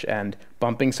that much, and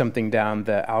bumping something down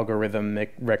the algorithmic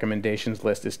recommendations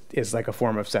list is like a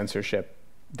form of censorship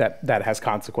that has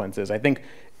consequences. I think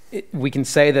we can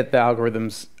say that the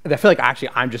algorithms, I feel like actually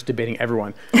I'm just debating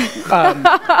everyone,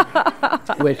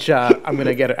 which I'm going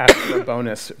to get a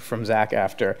bonus from Zach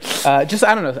after. I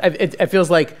don't know, it feels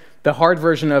like the hard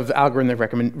version of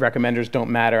algorithmic recommenders don't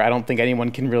matter. I don't think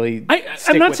anyone can really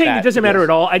I'm not saying it doesn't matter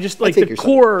at all. I just like the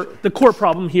core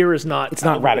problem here is not it's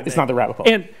not the rabbit hole.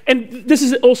 And this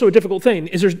is also a difficult thing,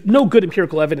 is there's no good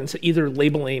empirical evidence that either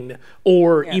labeling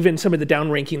or even some of the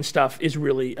downranking stuff is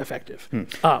really effective.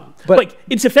 But like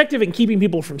it's effective in keeping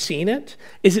people from seeing it.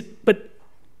 But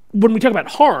when we talk about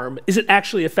harm, is it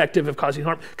actually effective of causing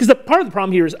harm? Because part of the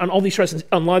problem here is on a lot of these trust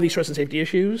and safety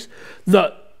issues,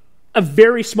 a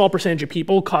very small percentage of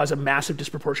people cause a massive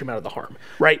disproportionate amount of the harm,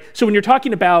 right? So when you're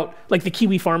talking about like the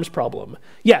Kiwi Farms problem,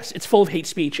 yes, it's full of hate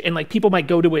speech, and like people might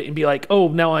go to it and be like, oh,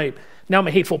 now I'm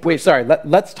a hateful person. Wait, sorry.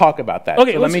 Let's talk about that.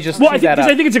 Okay, so let me just. I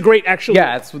think it's a great actual.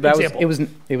 Yeah, example.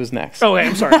 It was next. Oh, okay,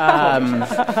 I'm sorry.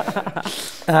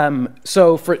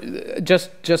 So for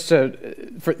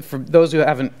those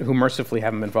who mercifully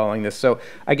haven't been following this, so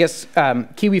I guess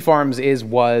Kiwi Farms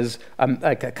was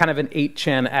like a kind of an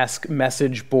 8chan-esque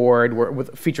message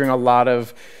board featuring a lot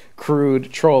of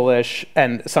crude, trollish,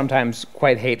 and sometimes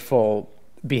quite hateful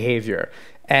behavior,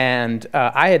 and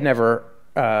I had never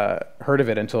heard of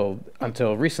it until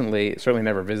recently. Certainly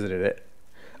never visited it.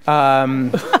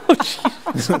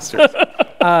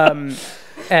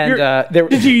 And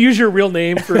did you use your real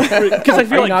name for? Because I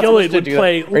feel like Gillian would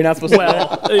play Are you not supposed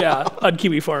well, yeah, on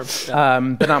Kiwi Farms.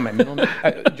 but not my middle name.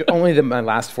 Only my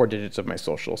last 4 digits of my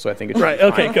social, so I think it's right.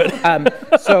 Okay, good.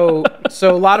 So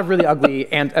a lot of really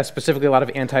ugly and specifically a lot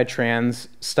of anti-trans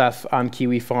stuff on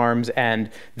Kiwi Farms, and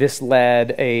this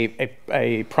led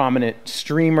a prominent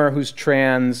streamer who's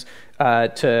trans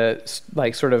to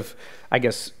like sort of, I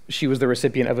guess she was the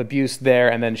recipient of abuse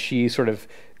there, and then she sort of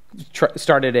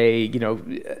started a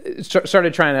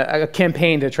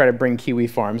campaign to try to bring Kiwi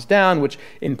Farms down, which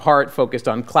in part focused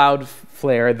on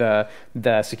Cloudflare,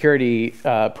 the security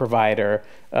provider,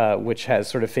 which has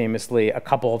sort of famously a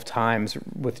couple of times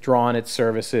withdrawn its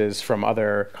services from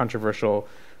other controversial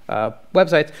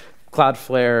websites.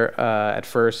 Cloudflare at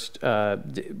first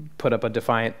put up a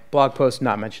defiant blog post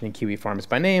not mentioning Kiwi Farms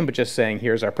by name, but just saying,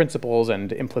 here's our principles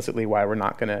and implicitly why we're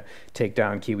not going to take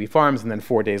down Kiwi Farms. And then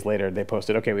 4 days later, they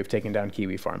posted, okay, we've taken down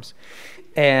Kiwi Farms.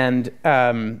 And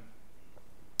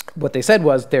what they said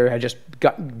was there had just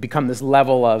become this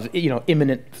level of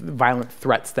imminent violent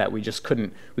threats that we just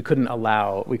couldn't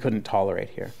tolerate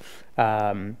here.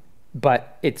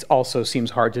 But it also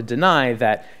seems hard to deny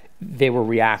that they were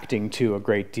reacting to a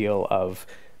great deal of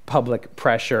public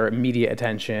pressure, media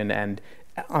attention, and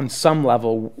on some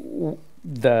level,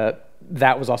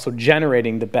 that was also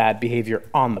generating the bad behavior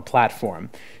on the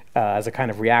platform as a kind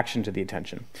of reaction to the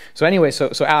attention. So anyway, so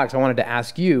Alex, I wanted to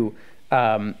ask you,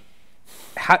 how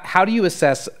do you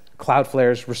assess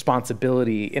Cloudflare's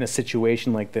responsibility in a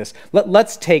situation like this?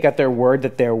 Let's take at their word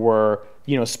that there were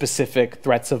specific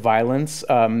threats of violence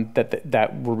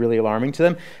that were really alarming to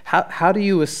them. How do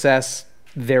you assess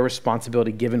their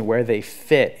responsibility given where they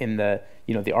fit in the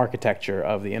the architecture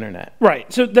of the internet?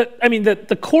 Right. So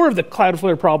the core of the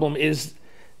Cloudflare problem is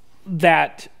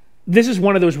that this is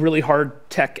one of those really hard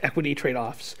tech equity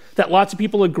trade-offs that lots of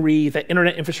people agree that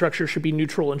internet infrastructure should be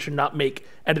neutral and should not make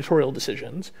editorial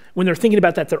decisions. When they're thinking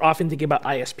about that, they're often thinking about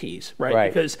ISPs,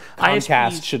 right? Because Comcast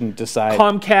ISPs shouldn't decide.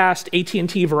 Comcast,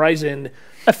 AT&T, Verizon,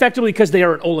 effectively because they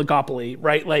are an oligopoly,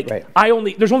 right?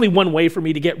 There's only one way for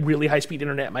me to get really high-speed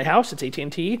internet at my house. It's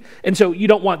AT&T. And so you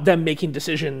don't want them making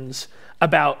decisions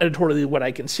about editorially what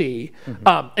I can see.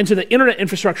 Mm-hmm. And so the internet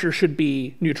infrastructure should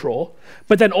be neutral,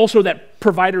 but then also that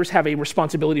providers have a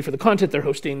responsibility for the content they're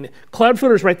hosting.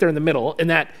 Cloudflare is right there in the middle in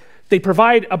that they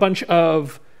provide a bunch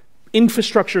of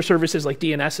infrastructure services like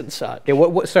DNS and such. Yeah,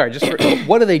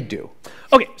 what do they do?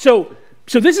 Okay, so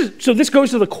this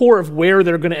goes to the core of where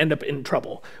they're going to end up in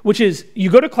trouble, which is you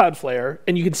go to Cloudflare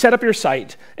and you can set up your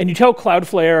site and you tell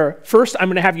Cloudflare, first, I'm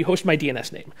going to have you host my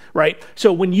DNS name, right?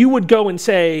 So when you would go and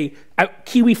say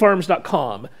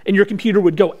kiwifarms.com and your computer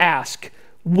would go ask,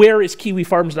 where is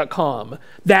kiwifarms.com?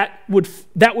 That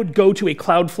would go to a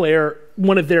Cloudflare,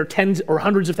 one of their tens or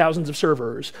hundreds of thousands of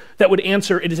servers that would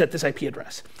answer it is at this IP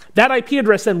address. That IP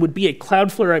address then would be a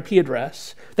Cloudflare IP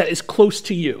address that is close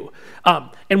to you.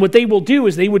 And what they will do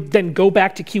is they would then go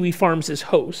back to Kiwi Farms'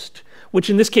 host, which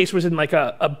in this case was in like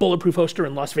a bulletproof hoster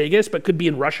in Las Vegas, but could be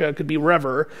in Russia, could be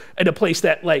wherever, at a place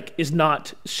that like is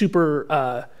not super,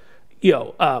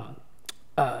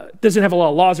 doesn't have a lot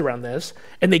of laws around this.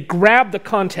 And they grab the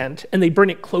content and they bring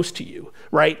it close to you,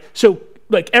 right? So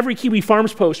like every Kiwi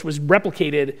Farms post was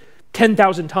replicated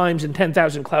 10,000 times in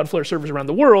 10,000 Cloudflare servers around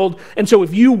the world. And so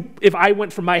if I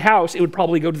went from my house, it would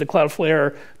probably go to the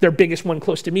Cloudflare, their biggest one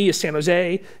close to me is San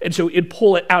Jose. And so it'd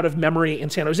pull it out of memory in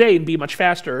San Jose and be much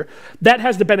faster. That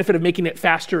has the benefit of making it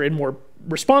faster and more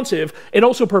responsive. It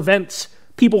also prevents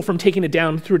people from taking it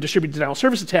down through a distributed denial of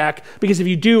service attack, because if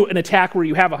you do an attack where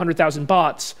you have 100,000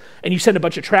 bots and you send a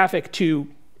bunch of traffic to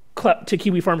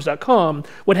kiwifarms.com,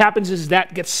 what happens is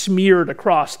that gets smeared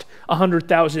across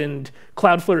 100,000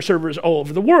 Cloudflare servers all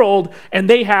over the world, and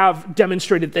they have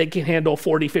demonstrated they can handle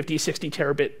 40, 50, 60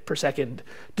 terabit per second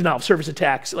denial of service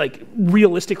attacks. Like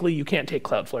realistically, you can't take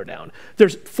Cloudflare down.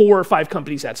 There's 4 or 5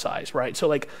 companies that size, right? So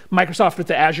like Microsoft with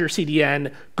the Azure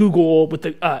CDN, Google with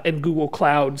the and Google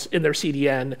Clouds in their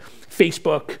CDN,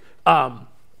 Facebook,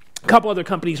 a couple other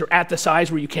companies are at the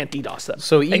size where you can't DDoS them.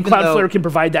 And Cloudflare can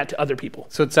provide that to other people.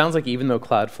 So it sounds like even though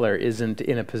Cloudflare isn't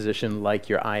in a position like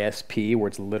your ISP, where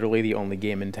it's literally the only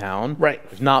game in town, right?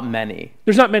 There's not many.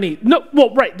 No,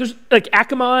 well, right. There's like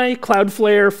Akamai,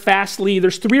 Cloudflare, Fastly.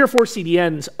 There's 3 or 4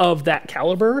 CDNs of that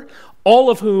caliber, all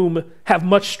of whom have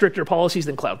much stricter policies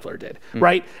than Cloudflare did,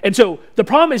 right? And so the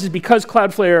problem is because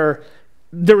Cloudflare,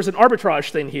 there was an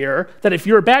arbitrage thing here that if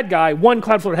you're a bad guy, one,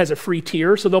 Cloudflare has a free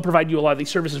tier, so they'll provide you a lot of these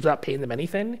services without paying them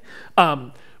anything,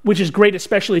 which is great,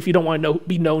 especially if you don't want to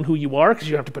be known who you are, because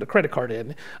you have to put a credit card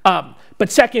in. But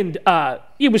second,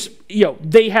 it was,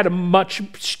 they had a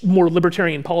much more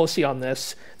libertarian policy on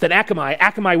this than Akamai.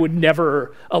 Akamai would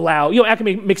never allow,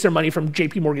 Akamai makes their money from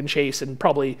JP Morgan Chase and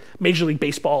probably Major League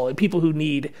Baseball and people who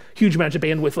need huge amounts of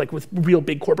bandwidth, like with real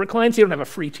big corporate clients. They don't have a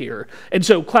free tier. And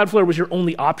so Cloudflare was your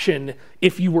only option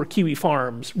if you were Kiwi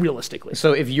Farms, realistically.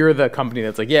 So if you're the company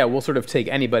that's like, yeah, we'll sort of take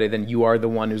anybody, then you are the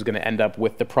one who's going to end up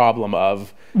with the problem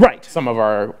of some of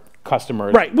our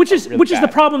customers. Right, which is the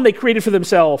problem they created for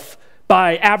themselves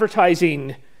by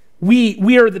advertising,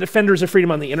 we are the defenders of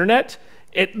freedom on the internet.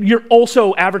 You're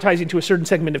also advertising to a certain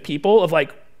segment of people of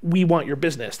like, we want your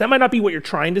business. That might not be what you're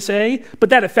trying to say, but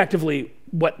that effectively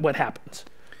what happens.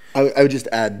 I would just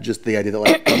add just the idea that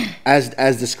like,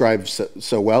 as described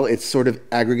so well, it sort of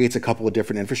aggregates a couple of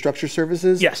different infrastructure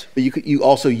services. Yes. But you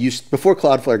also used, before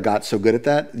Cloudflare got so good at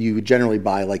that, you would generally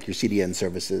buy like your CDN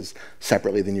services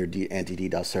separately than your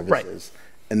anti-DDoS services.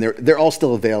 Right. And they're all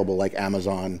still available, like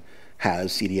Amazon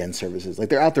has CDN services. Like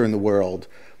they're out there in the world.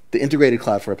 The integrated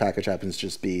Cloudflare package happens to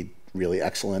just be really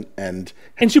excellent and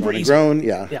super easy. Grown.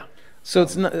 Yeah. Yeah. So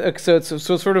it's not, so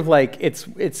sort of like it's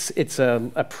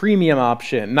a premium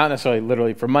option, not necessarily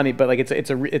literally for money, but like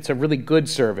it's a really good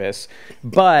service.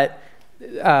 But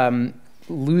losing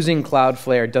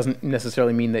Cloudflare doesn't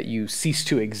necessarily mean that you cease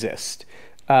to exist.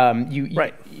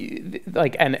 Right.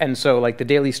 And so like the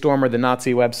Daily Stormer, the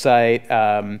Nazi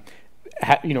website.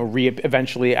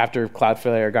 Eventually after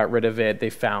Cloudflare got rid of it, they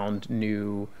found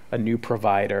a new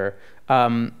provider.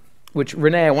 Which,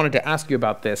 Renee, I wanted to ask you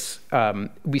about this.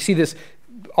 We see this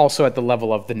also at the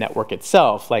level of the network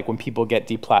itself, like when people get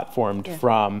deplatformed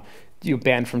from,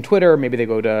 banned from Twitter, maybe they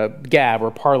go to Gab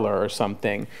or Parler or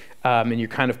something, and you're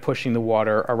kind of pushing the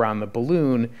water around the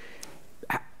balloon.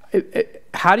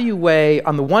 How do you weigh,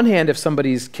 on the one hand, if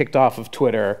somebody's kicked off of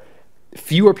Twitter,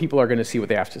 fewer people are going to see what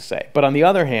they have to say. But on the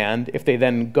other hand, if they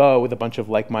then go with a bunch of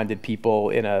like-minded people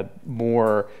in a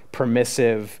more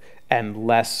permissive and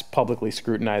less publicly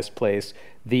scrutinized place,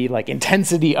 the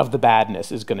intensity of the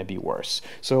badness is going to be worse.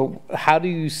 So how do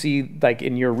you see,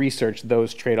 in your research,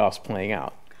 those trade-offs playing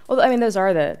out? Well, I mean, those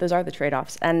are the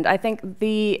trade-offs. And I think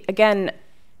again,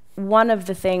 one of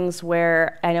the things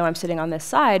where I know I'm sitting on this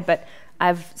side, but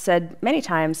I've said many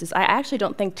times is I actually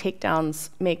don't think takedowns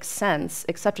make sense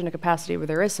except in a capacity where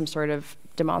there is some sort of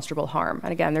demonstrable harm.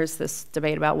 And again, there's this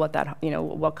debate about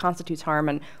what constitutes harm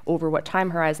and over what time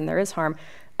horizon there is harm.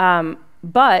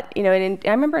 But I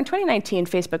remember in 2019,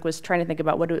 Facebook was trying to think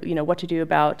about what to do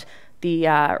about the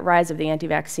rise of the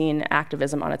anti-vaccine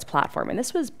activism on its platform. And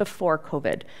this was before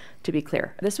COVID, to be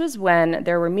clear. This was when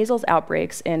there were measles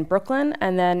outbreaks in Brooklyn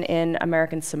and then in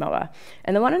American Samoa.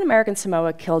 And the one in American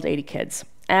Samoa killed 80 kids.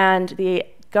 And the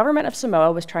government of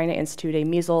Samoa was trying to institute a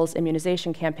measles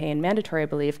immunization campaign, mandatory, I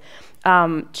believe,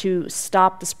 to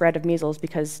stop the spread of measles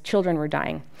because children were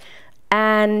dying.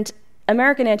 And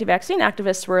American anti-vaccine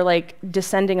activists were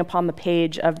descending upon the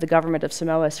page of the government of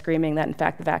Samoa, screaming that in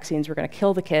fact the vaccines were going to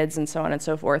kill the kids and so on and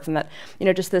so forth, and that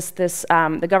just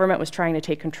the government was trying to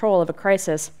take control of a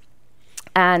crisis,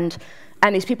 and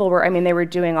these people were, they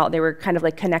were kind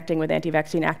of connecting with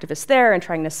anti-vaccine activists there and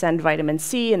trying to send vitamin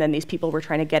C, and then these people were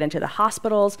trying to get into the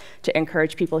hospitals to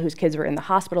encourage people whose kids were in the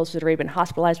hospitals, who had already been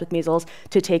hospitalized with measles,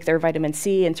 to take their vitamin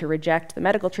C and to reject the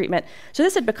medical treatment. So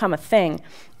this had become a thing.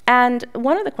 And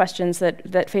one of the questions that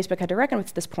Facebook had to reckon with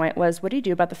at this point was, what do you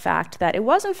do about the fact that it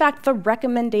was in fact the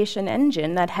recommendation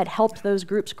engine that had helped those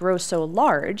groups grow so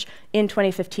large in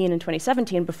 2015 and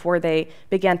 2017 before they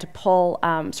began to pull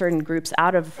certain groups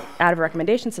out of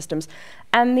recommendation systems?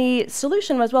 And the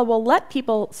solution was, well, we'll let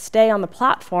people stay on the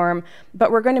platform,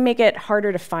 but we're going to make it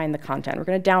harder to find the content. We're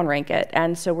going to downrank it,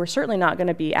 and so we're certainly not going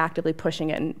to be actively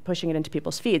pushing it into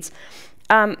people's feeds.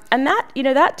 And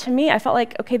that to me, I felt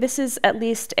like, okay, this is at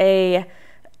least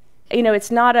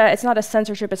it's not a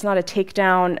censorship, it's not a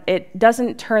takedown. It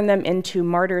doesn't turn them into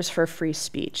martyrs for free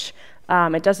speech.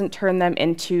 It doesn't turn them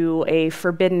into a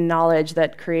forbidden knowledge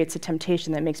that creates a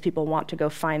temptation that makes people want to go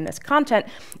find this content.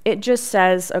 It just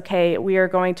says, okay, we are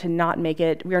going to not make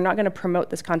it, we are not going to promote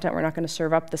this content, we're not going to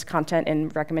serve up this content in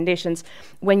recommendations.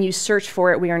 When you search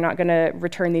for it, we are not going to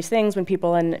return these things. When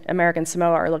people in American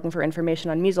Samoa are looking for information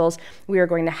on measles, we are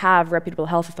going to have reputable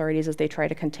health authorities as they try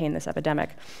to contain this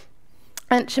epidemic.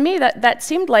 And to me, that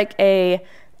seemed like a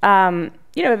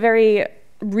very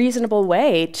reasonable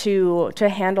way to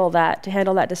handle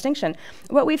that distinction.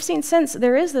 What we've seen since,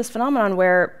 there is this phenomenon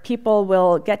where people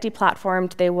will get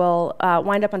deplatformed, they will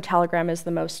wind up on Telegram as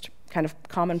the most kind of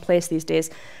commonplace these days.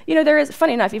 There is,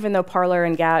 funny enough, even though Parler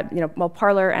and Gab,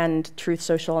 Parler and Truth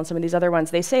Social and some of these other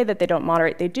ones, they say that they don't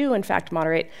moderate. They do, in fact,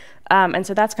 moderate. And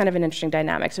so that's kind of an interesting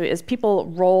dynamic. So as people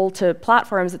roll to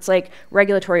platforms, it's like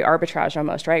regulatory arbitrage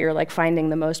almost, right? You're like finding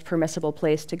the most permissible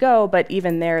place to go, but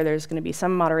even there's going to be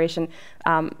some moderation.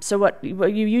 So what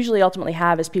you usually ultimately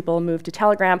have is people move to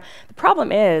Telegram. The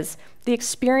problem is the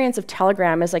experience of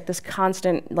Telegram is like this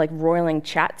constant like roiling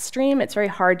chat stream. It's very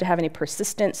hard to have any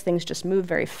persistence. Things just move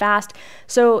very fast.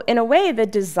 So in a way, the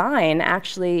design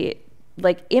actually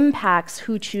like impacts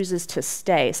who chooses to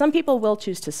stay. Some people will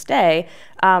choose to stay,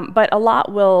 but a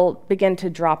lot will begin to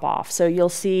drop off. So you'll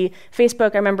see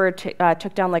Facebook, I remember,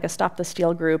 took down like a Stop the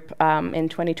Steal group in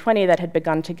 2020 that had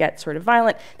begun to get sort of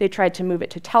violent. They tried to move it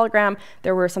to Telegram.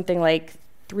 There were something like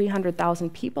 300,000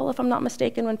 people, if I'm not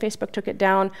mistaken, when Facebook took it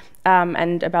down,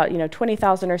 and about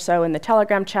 20,000 or so in the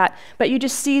Telegram chat. But you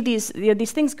just see these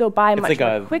things go by much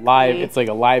more quickly. It's like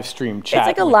a live stream chat. It's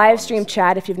like a live stream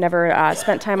chat if you've never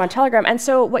spent time on Telegram. And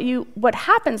so what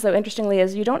happens, though, interestingly,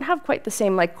 is you don't have quite the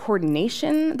same like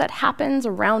coordination that happens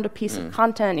around a piece of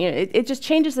content. It just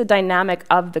changes the dynamic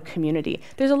of the community.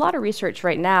 There's a lot of research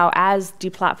right now as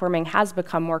deplatforming has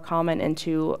become more common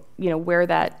into where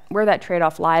that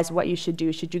trade-off lies, what you should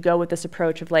do. Should you go with this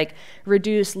approach of like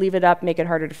reduce, leave it up, make it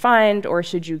harder to find, or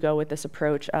should you go with this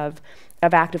approach of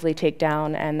actively take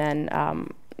down and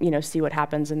then see what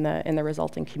happens in the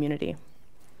resulting community?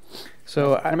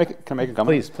 So can I make a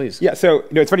comment? Please. Yeah. So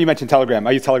it's funny you mentioned Telegram.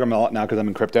 I use Telegram a lot now because I'm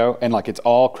in crypto, and like it's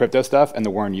all crypto stuff and the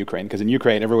war in Ukraine. Because in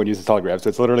Ukraine, everyone uses Telegram, so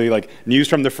it's literally like news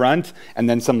from the front, and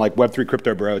then some like Web3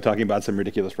 crypto bro talking about some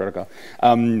ridiculous protocol.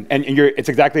 It's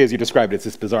exactly as you described. It's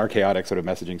this bizarre, chaotic sort of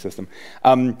messaging system.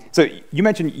 So you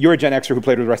mentioned you're a Gen Xer who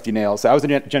played with Rusty Nails. So I was a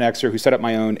Gen Xer who set up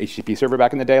my own HTTP server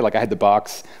back in the day. Like I had the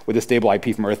box with a stable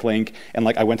IP from Earthlink, and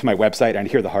like I went to my website and I'd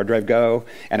hear the hard drive go,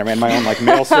 and I ran my own like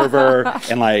mail server,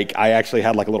 and like I actually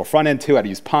had like a little front end too. I'd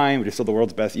use Pine, which is still the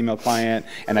world's best email client,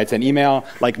 and I'd send email.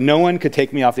 Like no one could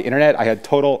take me off the internet. I had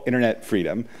total internet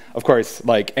freedom. Of course,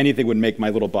 like anything would make my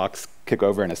little box kick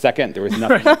over in a second. There was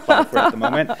nothing to apply for at the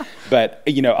moment. But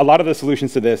a lot of the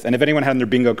solutions to this, and if anyone had on their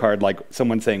bingo card, like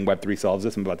someone saying Web3 solves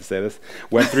this, I'm about to say this,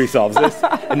 Web3 solves this,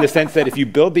 in the sense that if you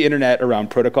build the internet around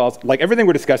protocols, like everything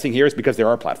we're discussing here is because there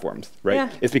are platforms, right? Yeah.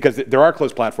 It's because there are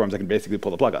closed platforms that can basically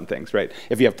pull the plug on things, right?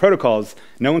 If you have protocols,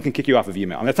 no one can kick you off of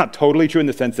email. And that's not totally true in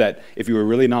the sense that if you were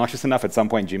really noxious enough, at some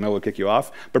point Gmail would kick you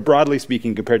off. But broadly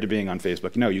speaking, compared to being on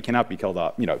Facebook, you cannot be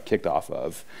kicked off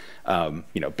of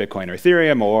Bitcoin or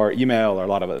Ethereum or email or a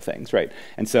lot of other things, right?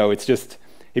 And so it's just,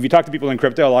 if you talk to people in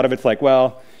crypto, a lot of it's like,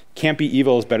 well, can't be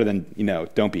evil is better than,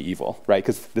 don't be evil, right?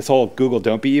 Because this whole Google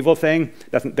don't be evil thing,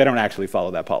 they don't actually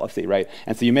follow that policy, right?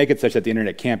 And so you make it such that the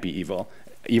internet can't be evil.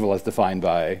 Evil as defined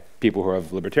by people who are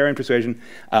of libertarian persuasion,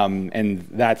 and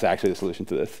that's actually the solution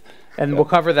to this. And we'll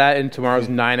cover that in tomorrow's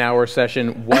 9-hour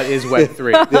session. What is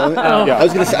Web3? I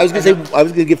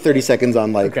was gonna give 30 seconds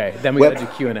on like. Okay, then we got to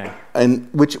do Q&A.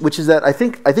 And which is that I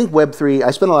think Web3.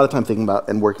 I spend a lot of time thinking about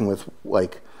and working with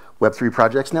like Web3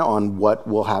 projects now on what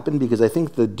will happen, because I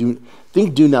think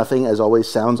do nothing as always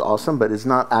sounds awesome, but it's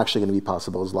not actually going to be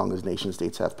possible as long as nation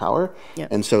states have power.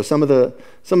 Yep. And so some of the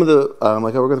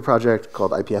like I work with a project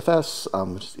called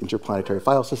IPFS, which is Interplanetary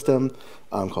File System,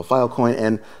 called Filecoin,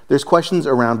 and there's questions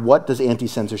around what does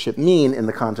anti-censorship mean in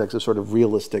the context of sort of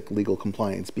realistic legal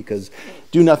compliance, because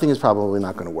do nothing is probably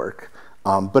not going to work.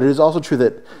 But it is also true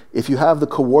that if you have the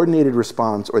coordinated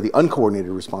response, or the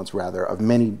uncoordinated response rather, of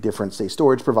many different, say,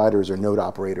 storage providers or node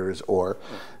operators or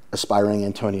aspiring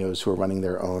Antonios who are running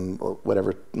their own,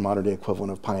 whatever modern day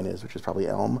equivalent of Pine is, which is probably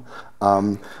Elm,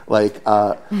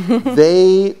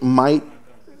 they might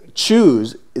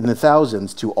choose in the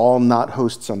thousands to all not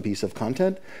host some piece of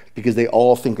content because they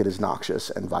all think it is noxious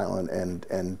and violent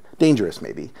and dangerous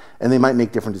maybe. And they might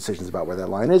make different decisions about where that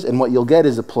line is. And what you'll get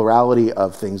is a plurality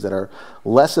of things that are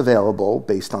less available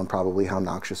based on probably how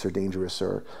noxious or dangerous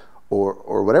or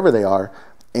whatever they are.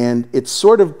 And it's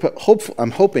sort of,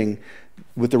 I'm hoping,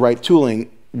 with the right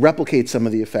tooling, replicate some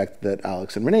of the effect that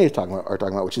Alex and Renee are talking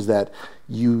about, which is that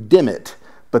you dim it.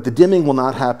 But the dimming will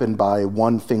not happen by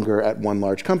one finger at one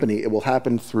large company. It will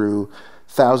happen through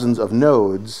thousands of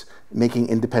nodes making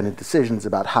independent decisions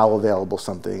about how available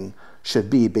something should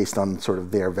be based on sort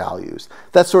of their values.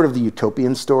 That's sort of the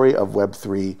utopian story of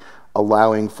Web3,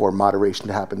 allowing for moderation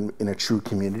to happen in a true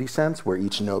community sense, where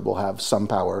each node will have some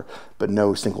power, but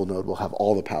no single node will have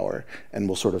all the power, and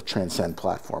will sort of transcend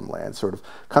platform land, sort of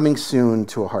coming soon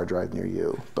to a hard drive near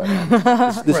you. But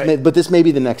this may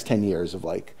be the next 10 years of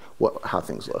like how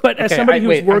things look. But as somebody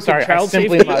who's worked in child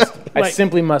safety, I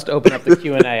simply must open up the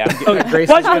Q&A. Grace is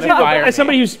well, going to fire as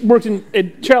somebody who's worked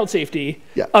in child safety,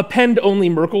 Yeah. append only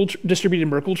distributed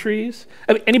Merkle trees.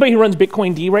 I mean, anybody who runs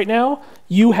Bitcoin D right now,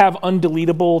 you have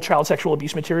undeletable child sexual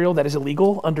abuse material that is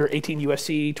illegal under 18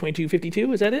 USC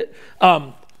 2252. Is that it?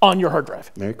 On your hard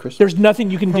drive. Merry Christmas. There's nothing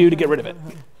you can do to get rid of it.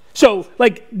 So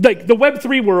like the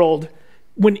Web3 world,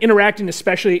 when interacting,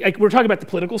 especially, like we're talking about the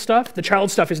political stuff, the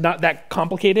child stuff is not that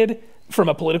complicated from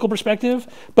a political perspective,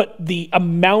 but the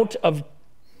amount of,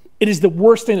 it is the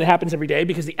worst thing that happens every day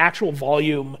because the actual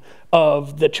volume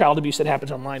of the child abuse that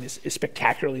happens online is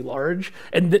spectacularly large.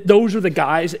 And those are the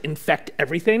guys that infect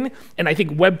everything. And I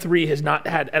think Web3 has not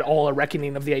had at all a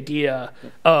reckoning of the idea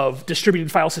of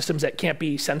distributed file systems that can't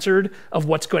be censored, of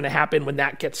what's going to happen when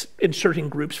that gets in certain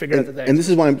groups figured out that they. And this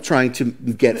is why I'm trying to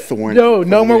get Thorne. No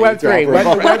more Web3.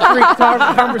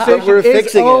 Web3 conversation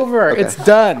is over. It's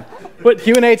done. But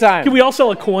Q&A time. Can we all sell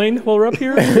a coin while we're up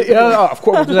here? Yeah, of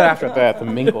course, we'll do that after at the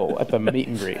mingle, at the meet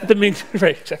and greet.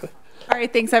 Right, exactly. All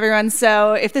right, thanks everyone.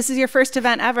 So if this is your first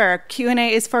event ever,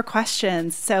 Q&A is for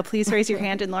questions. So please raise your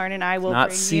hand and Lauren and I will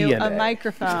bring you a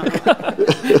microphone.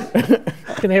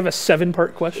 Can I have a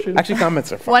 7-part question? Actually,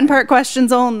 comments are fine. 1-part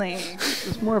questions only.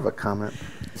 It's more of a comment.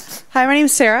 Hi, my name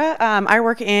is Sarah. I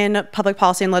work in public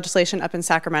policy and legislation up in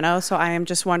Sacramento, so I am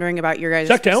just wondering about your guys'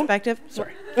 perspective.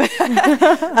 Sorry.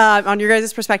 On your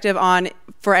guys' perspective on,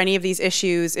 for any of these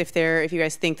issues, if you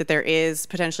guys think that there is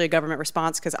potentially a government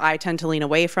response, because I tend to lean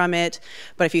away from it,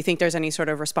 but if you think there's any sort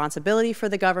of responsibility for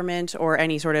the government or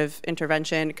any sort of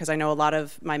intervention, because I know a lot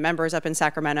of my members up in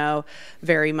Sacramento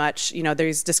very much,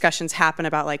 there's discussions happen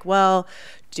about like, well,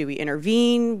 do we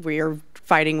intervene? We're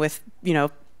fighting with,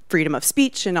 freedom of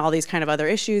speech and all these kind of other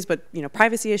issues, but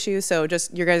privacy issues. So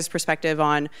just your guys' perspective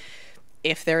on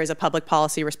if there is a public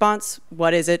policy response,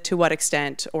 what is it, to what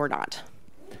extent, or not?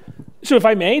 So if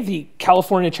I may, the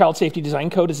California Child Safety Design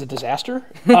Code is a disaster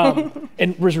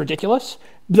and was ridiculous.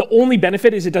 The only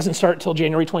benefit is it doesn't start until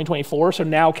January 2024. So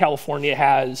now California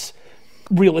has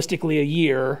realistically a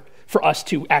year for us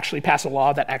to actually pass a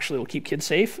law that actually will keep kids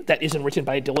safe, that isn't written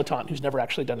by a dilettante who's never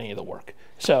actually done any of the work.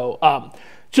 So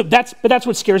that's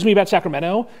what scares me about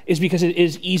Sacramento, is because it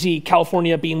is easy,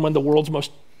 California being one of the world's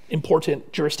most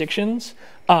important jurisdictions.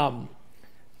 There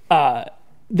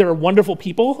are wonderful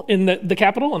people in the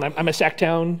capital, and I'm a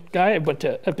Sacktown guy. I've been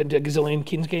to a gazillion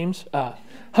Kings games,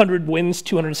 100 wins,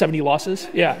 270 losses.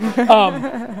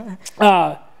 Yeah.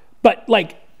 But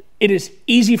like, it is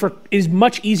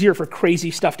much easier for crazy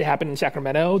stuff to happen in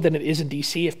Sacramento than it is in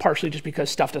DC, if partially just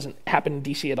because stuff doesn't happen in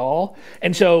DC at all.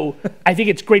 And so I think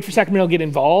it's great for Sacramento to get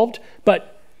involved,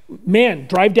 but man,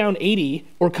 drive down 80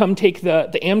 or come take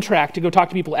the Amtrak to go talk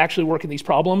to people actually working these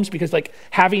problems, because like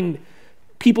having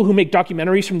people who make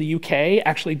documentaries from the UK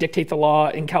actually dictate the law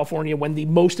in California when the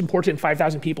most important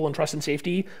 5,000 people in trust and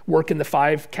safety work in the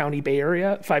 5-county Bay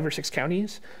Area, 5 or 6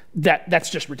 counties,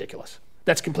 that's just ridiculous.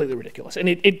 That's completely ridiculous. And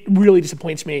it really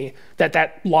disappoints me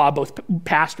that law both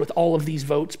passed with all of these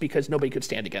votes because nobody could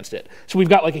stand against it. So we've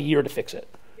got like a year to fix it.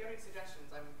 Do you have any suggestions?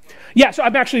 Yeah, so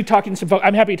I'm actually talking to some folks.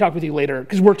 I'm happy to talk with you later,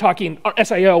 because we're talking, our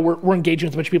SIO, we're engaging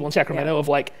with a bunch of people in Sacramento of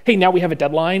like, hey, now we have a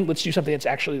deadline. Let's do something that's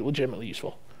actually legitimately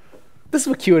useful. This is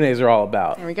what Q&As are all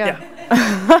about. There we go.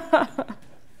 Yeah.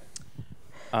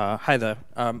 Hi there.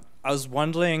 I was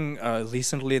wondering,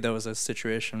 recently there was a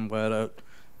situation where a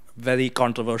very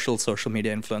controversial social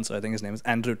media influencer, I think his name is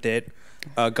Andrew Tate,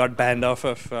 got banned off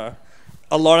of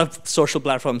a lot of social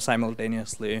platforms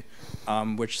simultaneously,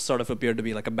 which sort of appeared to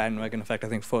be like a bandwagon effect. I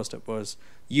think first it was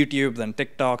YouTube, then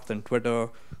TikTok, then Twitter.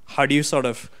 How do you sort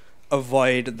of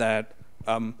avoid that?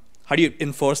 How do you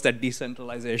enforce that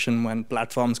decentralization when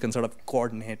platforms can sort of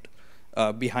coordinate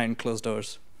behind closed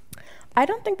doors? I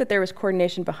don't think that there was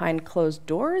coordination behind closed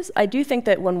doors. I do think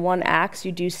that when one acts,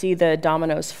 you do see the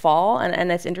dominoes fall,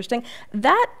 and it's interesting.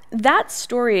 That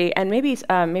story, and maybe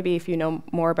if you know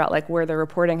more about like where the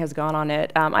reporting has gone on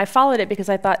it, I followed it because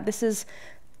I thought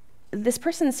this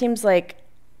person seems like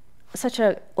such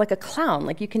a clown.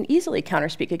 Like, you can easily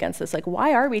counterspeak against this. Like,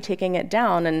 why are we taking it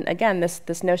down? And again,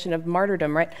 this notion of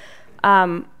martyrdom, right?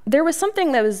 There was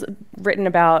something that was written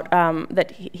about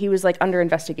that he was like under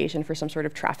investigation for some sort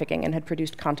of trafficking and had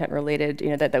produced content related,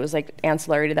 that was like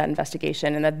ancillary to that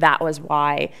investigation, and that was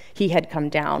why he had come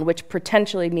down, which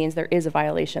potentially means there is a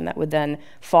violation that would then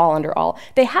fall under all.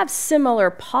 They have similar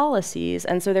policies,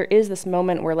 and so there is this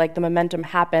moment where like the momentum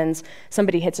happens,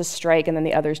 somebody hits a strike, and then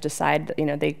the others decide that,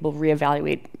 they will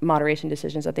reevaluate moderation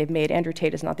decisions that they've made. Andrew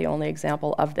Tate is not the only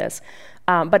example of this.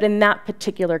 But in that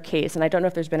particular case, and I don't know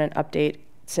if there's been an update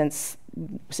since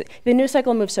the news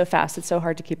cycle moves so fast, it's so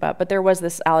hard to keep up. But there was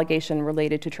this allegation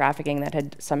related to trafficking that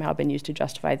had somehow been used to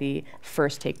justify the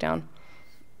first takedown.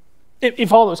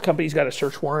 If all those companies got a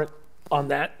search warrant on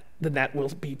that, then that will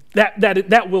be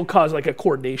that will cause like a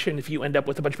coordination if you end up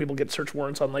with a bunch of people get search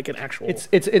warrants on like an actual.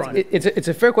 It's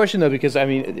a fair question though, because I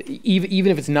mean,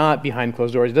 even if it's not behind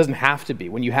closed doors, it doesn't have to be.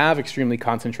 When you have extremely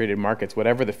concentrated markets,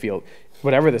 whatever the field,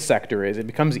 whatever the sector is, it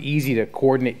becomes easy to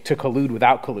coordinate, to collude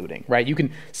without colluding, right? You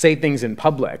can say things in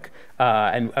public,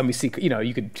 and we see, you know,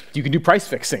 you can do price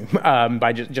fixing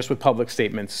by just with public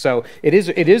statements. So it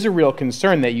is a real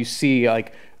concern that you see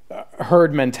like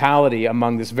herd mentality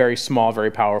among this very small, very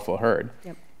powerful herd.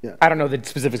 Yep. Yeah. I don't know the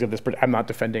specifics of this, but I'm not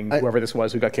defending whoever this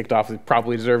was who got kicked off.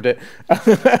 Probably deserved it.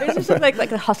 It's just like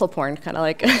the hustle porn, kind of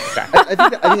like. I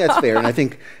think that's fair, and I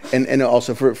think, and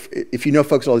also if you know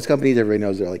folks at all these companies, everybody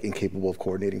knows they're like incapable of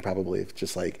coordinating. Probably, it's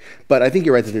just like. But I think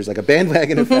you're right that there's like a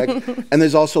bandwagon effect, and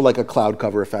there's also like a cloud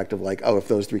cover effect of like, oh, if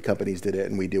those 3 companies did it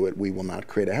and we do it, we will not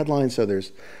create a headline. So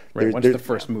there's once the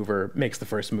first mover makes the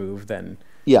first move, then.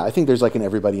 Yeah, I think there's like an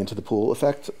everybody into the pool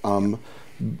effect. And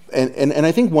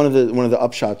I think one of the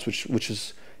upshots, which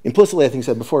is implicitly I think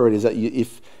said before already, is that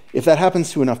if that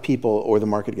happens to enough people or the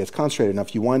market gets concentrated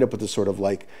enough, you wind up with this sort of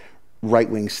like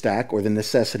right-wing stack, or the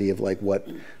necessity of like what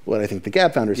I think the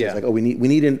Gab founder says, like, oh, we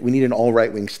need an all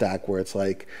right-wing stack where it's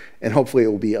like, and hopefully it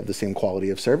will be of the same quality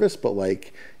of service, but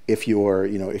like if you're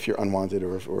unwanted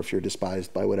or if you're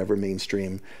despised by whatever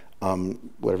mainstream,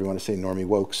 whatever you want to say, normie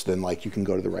wokes, then like you can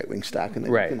go to the right-wing stack and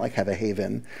then you can like have a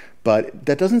haven. But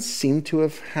that doesn't seem to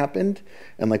have happened.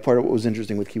 And like part of what was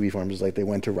interesting with Kiwi Farms is like they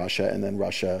went to Russia, and then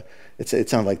Russia, it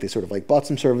sounded like they sort of like bought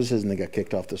some services and they got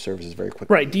kicked off the services very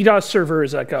quickly. Right, DDoS server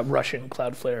is like a Russian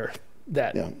Cloudflare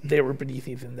that they were beneath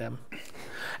even them.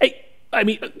 I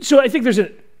mean, so I think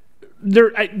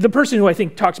the person who I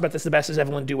think talks about this the best is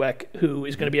Evelyn Dueck, who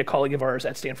is going to be a colleague of ours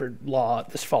at Stanford Law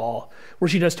this fall, where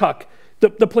she does talk.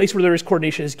 The place where there is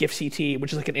coordination is GIFCT,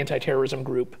 which is like an anti-terrorism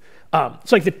group. So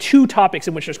like the 2 topics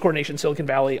in which there's coordination in Silicon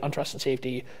Valley on trust and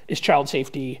safety is child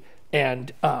safety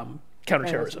and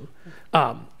counterterrorism.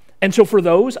 And so for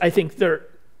those, I think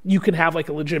you can have like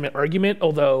a legitimate argument,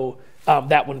 although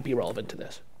that wouldn't be relevant to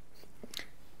this.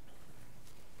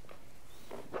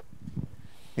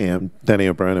 Hey, I'm Danny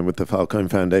O'Brien. I'm with the Falcone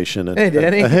Foundation. And, hey,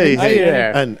 Danny. Hey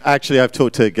there. And actually, I've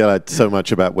talked to Gilad so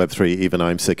much about Web3, even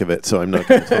I'm sick of it, so I'm not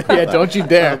going to talk about that. Don't you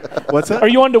dare. What's that? Are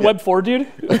you on to Web 4, dude?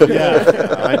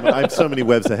 I'm so many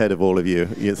webs ahead of all of you.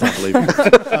 It's unbelievable.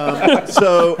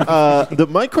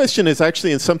 My question is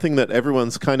actually in something that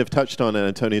everyone's kind of touched on, and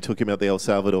Antonio talking about the El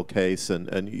Salvador case,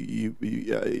 and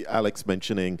you Alex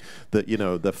mentioning that, you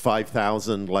know, the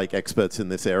 5,000 like experts in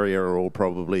this area are all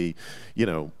probably, you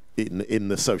know, in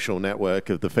the social network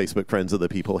of the Facebook friends of the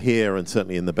people here, and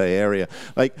certainly in the Bay Area.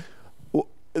 Like,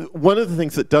 one of the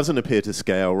things that doesn't appear to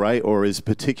scale, right, or is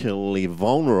particularly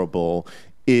vulnerable,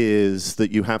 is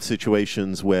that you have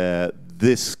situations where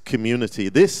this community,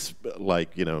 this, like,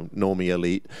 you know, normie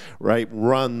elite, right,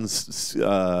 runs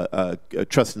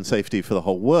trust and safety for the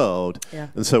whole world. Yeah.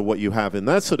 And so what you have in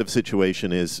that sort of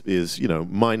situation is you know,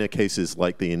 minor cases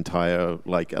like the entire,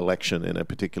 like, election in a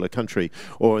particular country.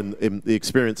 Or in the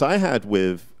experience I had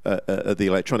with the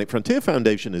Electronic Frontier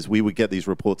Foundation is we would get these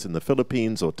reports in the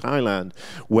Philippines or Thailand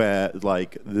where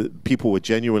like the people were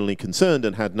genuinely concerned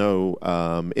and had no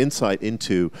insight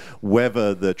into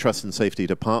whether the trust and safety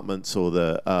departments or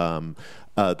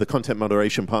the content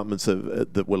moderation departments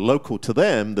that were local to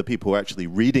them, the people who were actually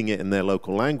reading it in their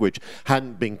local language,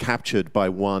 hadn't been captured by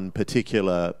one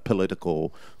particular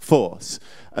political force.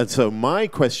 And so my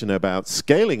question about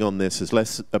scaling on this is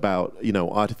less about, you know,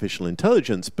 artificial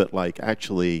intelligence, but like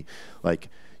actually, like,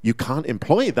 you can't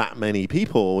employ that many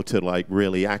people to like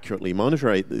really accurately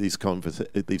monitor these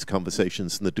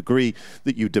conversations, and the degree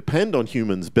that you depend on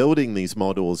humans building these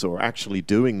models or actually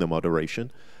doing the moderation.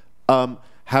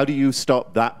 How do you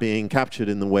stop that being captured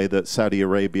in the way that Saudi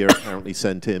Arabia apparently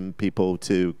sent in people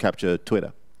to capture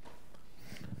Twitter?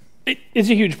 It's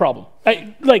a huge problem.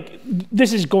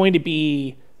 This is going to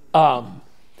be,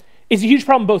 it's a huge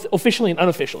problem both officially and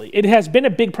unofficially. It has been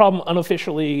a big problem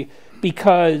unofficially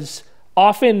because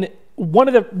often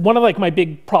one of like my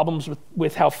big problems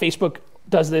with how Facebook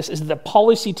does this is the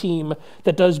policy team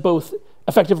that does both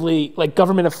effectively like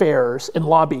government affairs and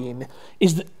lobbying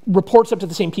reports up to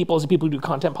the same people as the people who do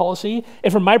content policy.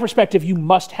 And from my perspective, you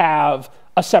must have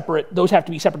those have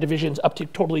to be separate divisions up to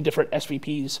totally different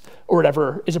SVPs or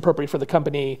whatever is appropriate for the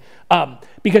company.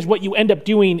 Because what you end up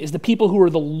doing is the people who are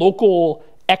the local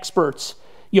experts,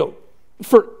 you know,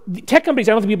 for the tech companies,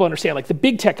 I don't think people understand, like the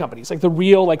big tech companies, like the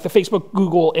real, like the Facebook,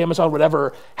 Google, Amazon,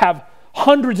 whatever, have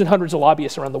hundreds and hundreds of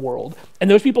lobbyists around the world, and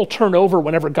those people turn over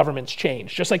whenever governments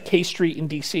change, just like K Street in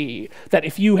DC, that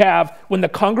if you have, when the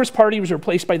Congress Party was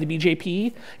replaced by the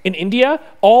BJP in India,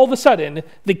 all of a sudden,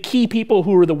 the key people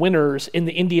who were the winners in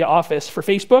the India office for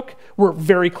Facebook were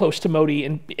very close to Modi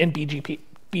and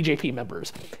BJP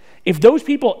members. If those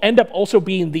people end up also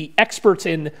being the experts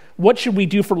in what should we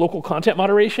do for local content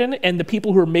moderation and the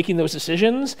people who are making those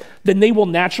decisions, then they will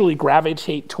naturally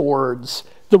gravitate towards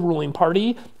the ruling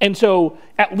party. And so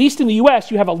at least in the US,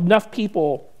 you have enough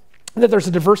people that there's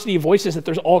a diversity of voices, that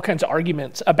there's all kinds of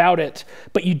arguments about it,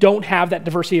 but you don't have that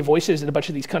diversity of voices in a bunch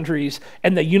of these countries,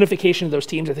 and the unification of those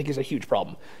teams, I think, is a huge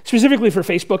problem. Specifically for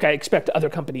Facebook, I expect other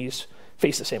companies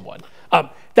face the same one.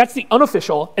 That's the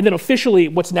unofficial, and then officially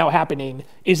what's now happening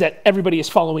is that everybody is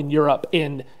following Europe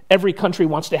in every country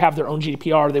wants to have their own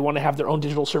GDPR, they want to have their own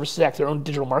Digital Services Act, their own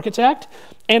Digital Markets Act,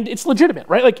 and it's legitimate,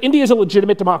 right? Like India is a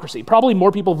legitimate democracy. Probably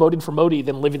more people voted for Modi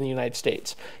than live in the United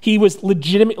States. He was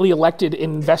legitimately elected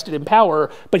and invested in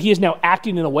power, but he is now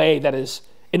acting in a way that is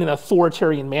in an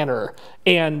authoritarian manner.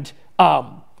 And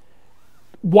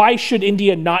why should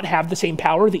India not have the same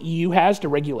power the EU has to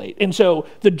regulate? And so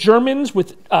the Germans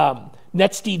with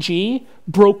NetzDG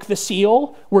broke the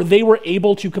seal where they were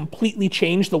able to completely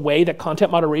change the way that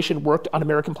content moderation worked on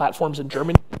American platforms in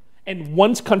Germany. And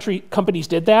once companies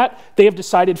did that, they have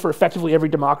decided for effectively every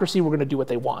democracy, we're going to do what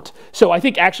they want. So I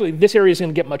think actually this area is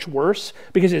going to get much worse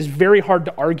because it's very hard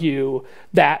to argue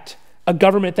that a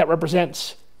government that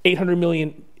represents 800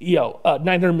 million,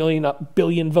 900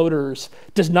 billion voters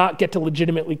does not get to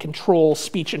legitimately control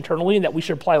speech internally, and that we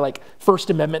should apply like First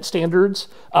Amendment standards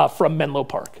from Menlo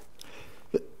Park.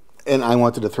 And I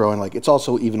wanted to throw in, like, it's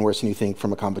also even worse than you think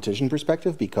from a competition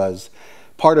perspective, because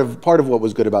part of what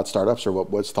was good about startups, or what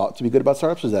was thought to be good about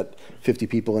startups, was that 50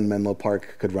 people in Menlo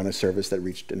Park could run a service that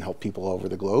reached and helped people all over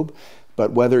the globe.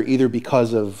 But whether either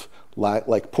because of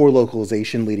like poor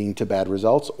localization leading to bad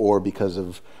results, or because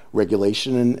of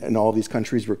regulation in all these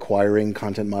countries requiring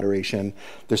content moderation,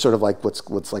 there's sort of like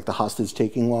what's like the hostage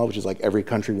taking law, which is like every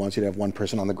country wants you to have one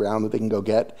person on the ground that they can go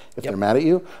get if they're mad at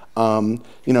you.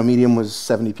 Medium was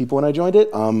 70 people when I joined it.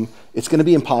 It's going to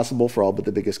be impossible for all but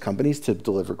the biggest companies to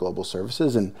deliver global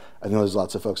services, and I know there's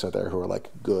lots of folks out there who are like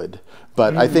good,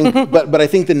 but I think but I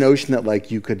think the notion that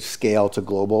like you could scale to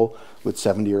global with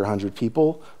 70 or 100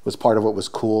 people was part of what was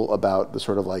cool about the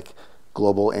sort of like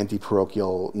global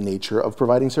anti-parochial nature of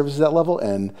providing services at that level.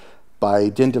 And by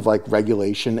dint of like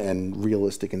regulation and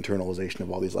realistic internalization of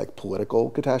all these like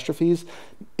political catastrophes,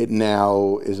 it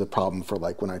now is a problem for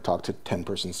like when I talk to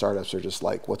 10-person startups, they're just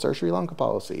like, what's our Sri Lanka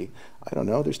policy? I don't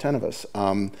know, there's 10 of us.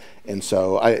 And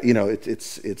so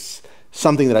it's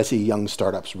something that I see young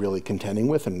startups really contending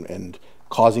with and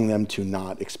causing them to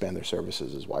not expand their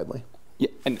services as widely. Yeah,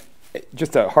 and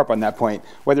just to harp on that point,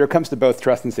 whether it comes to both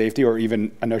trust and safety or even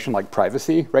a notion like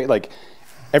privacy, right? Like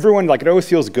everyone, like it always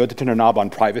feels good to turn a knob on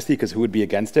privacy because who would be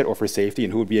against it, or for safety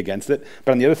and who would be against it.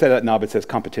 But on the other side of that knob, it says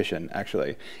competition,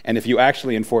 actually. And if you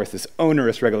actually enforce this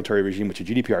onerous regulatory regime, which a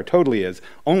GDPR totally is,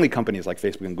 only companies like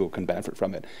Facebook and Google can benefit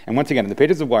from it. And once again, in the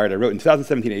pages of Wired, I wrote in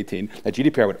 2017-18 that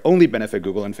GDPR would only benefit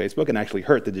Google and Facebook and actually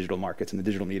hurt the digital markets and the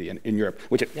digital media in Europe,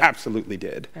 which it absolutely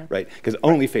did, right? Because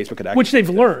only Facebook could actually. Which they've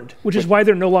learned, which is why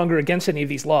they're no longer against any of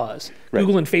these laws.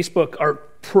 Google and Facebook are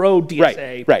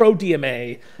pro-DSA,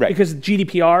 pro-DMA, because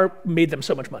GDPR made them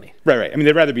so much money. Right. I mean,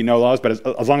 they'd rather be no laws, but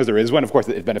as long as there is one, of course,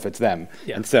 it benefits them.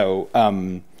 Yeah. And so, I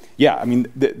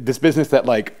mean, this business that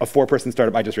like a 4-person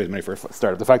startup, I just raised money for a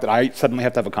startup. The fact that I suddenly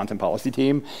have to have a content policy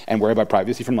team and worry about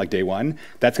privacy from like day one,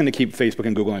 that's going to keep Facebook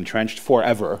and Google entrenched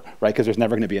forever, right? Because there's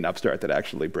never going to be an upstart that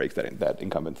actually breaks that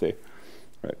incumbency,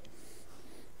 right?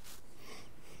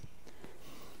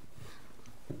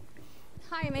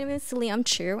 Hi, my name is Liam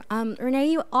Chu.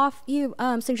 Renee, you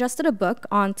suggested a book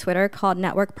on Twitter called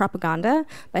Network Propaganda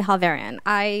by Halvarian.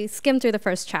 I skimmed through the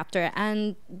first chapter,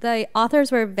 and the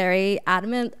authors were very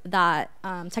adamant that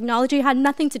technology had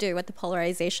nothing to do with the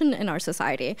polarization in our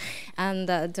society and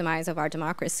the demise of our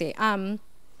democracy.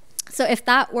 So if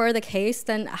that were the case,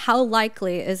 then how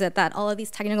likely is it that all of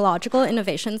these technological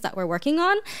innovations that we're working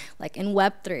on, like in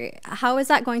Web3, how is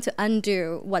that going to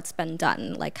undo what's been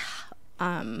done? Like,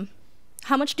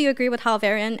 how much do you agree with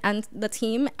Halvarian and the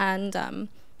team? And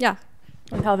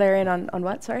With Halvarian on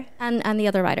what, sorry? And the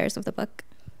other writers of the book.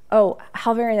 Oh,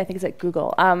 Halvarian, I think, is at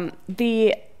Google.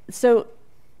 So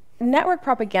Network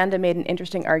Propaganda made an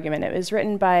interesting argument. It was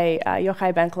written by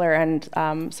Yochai Benkler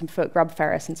and some folk, Rob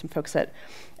Ferris and some folks at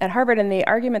Harvard, and the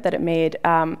argument that it made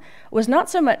was not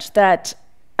so much that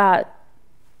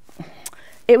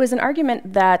It was an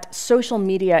argument that social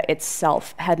media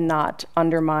itself had not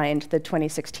undermined the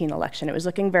 2016 election. It was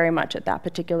looking very much at that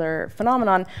particular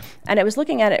phenomenon, and it was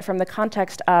looking at it from the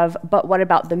context of, but what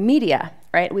about the media,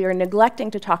 right? We are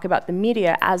neglecting to talk about the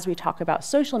media as we talk about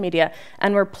social media,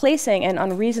 and we're placing an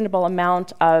unreasonable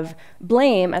amount of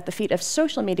blame at the feet of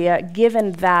social media,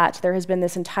 given that there has been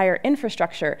this entire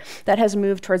infrastructure that has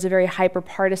moved towards a very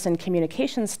hyper-partisan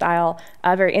communication style,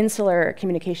 a very insular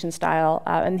communication style,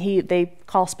 and they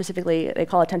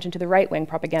call attention to the right-wing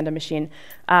propaganda machine,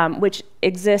 which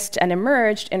exists and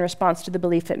emerged in response to the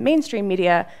belief that mainstream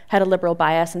media had a liberal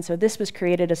bias, and so this was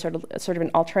created as sort of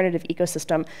an alternative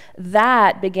ecosystem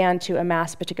that began to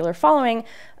amass a particular following.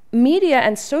 Media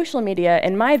and social media,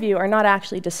 in my view, are not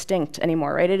actually distinct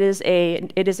anymore, right? It is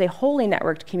a wholly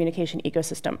networked communication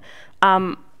ecosystem.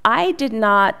 I did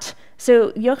not,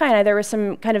 so Yochai and I, there were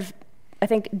some kind of, I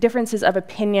think, differences of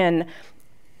opinion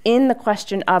in the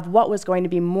question of what was going to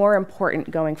be more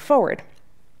important going forward.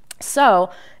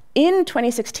 So in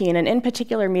 2016, and in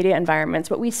particular media environments,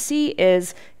 what we see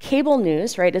is cable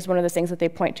news, right, is one of the things that they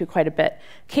point to quite a bit.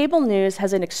 Cable news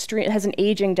has an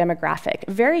aging demographic.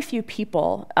 Very few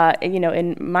people,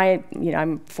 in my,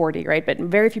 I'm 40, right, but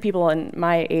very few people in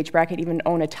my age bracket even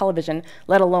own a television,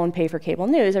 let alone pay for cable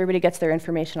news. Everybody gets their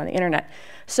information on the internet.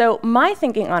 So my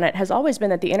thinking on it has always been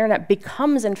that the internet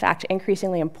becomes, in fact,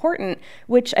 increasingly important,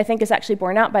 which I think is actually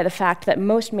borne out by the fact that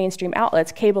most mainstream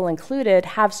outlets, cable included,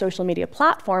 have social media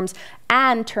platforms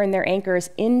and turn their anchors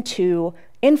into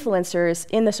influencers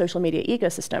in the social media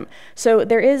ecosystem. So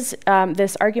there is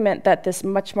this argument that this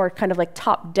much more kind of like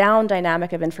top-down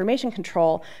dynamic of information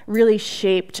control really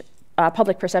shaped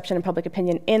public perception and public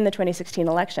opinion in the 2016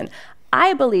 election.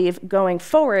 I believe going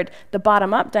forward, the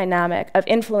bottom-up dynamic of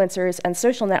influencers and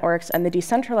social networks and the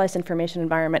decentralized information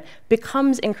environment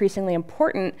becomes increasingly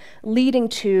important, leading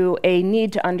to a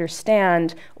need to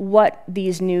understand what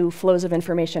these new flows of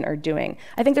information are doing.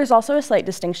 I think there's also a slight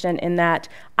distinction in that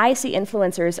I see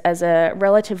influencers as a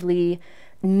relatively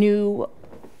new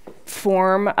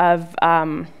form of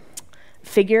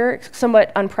figure,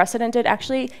 somewhat unprecedented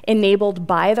actually, enabled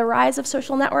by the rise of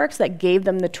social networks that gave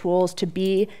them the tools to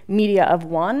be media of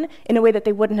one in a way that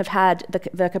they wouldn't have had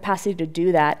the capacity to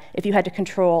do that if you had to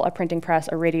control a printing press,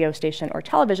 a radio station, or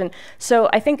television. So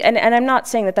I think, and I'm not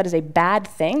saying that that is a bad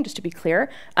thing, just to be clear,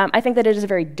 I think that it is a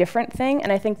very different thing,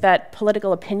 and I think that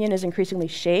political opinion is increasingly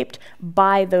shaped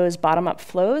by those bottom-up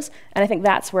flows, and I think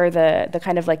that's where the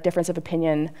kind of like difference of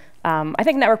opinion, I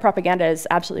think network propaganda is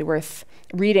absolutely worth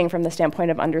reading from the standpoint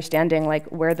of understanding like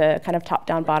where the kind of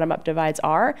top-down, bottom-up divides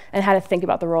are and how to think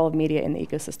about the role of media in the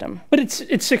ecosystem. But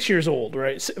it's 6 years old,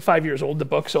 right? 5 years old, the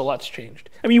book, so a lot's changed.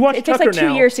 I mean, you watch Tucker now. It takes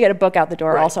like 2 years to get a book out the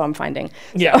door, right. Also I'm finding.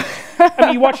 Yeah. So. I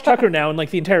mean, you watch Tucker now and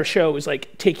like the entire show is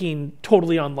like taking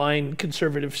totally online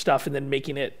conservative stuff and then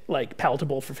making it like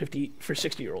palatable for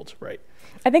 60-year-olds, right?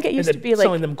 I think it used to be like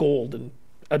selling them gold and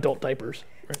adult diapers.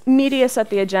 Right. Media set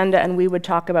the agenda and we would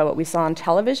talk about what we saw on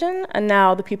television, and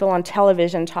now the people on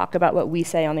television talk about what we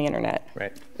say on the internet.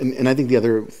 Right. And I think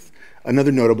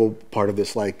another notable part of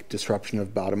this like disruption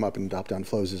of bottom-up and top-down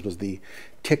flows was the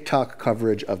TikTok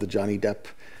coverage of the Johnny Depp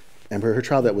Amber Heard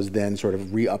trial that was then sort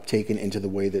of re-uptaken into the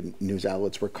way that news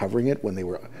outlets were covering it when they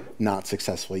were not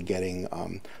successfully getting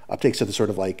uptake. So the sort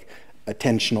of like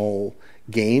attentional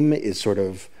game is sort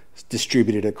of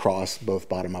distributed across both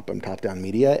bottom-up and top-down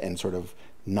media and sort of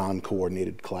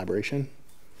non-coordinated collaboration.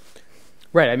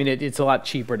 Right. I mean, it's a lot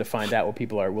cheaper to find out what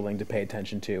people are willing to pay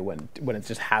attention to when it's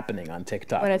just happening on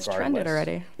TikTok. When it's trended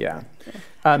already. Yeah.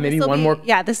 Maybe one more.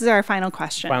 Yeah, this is our final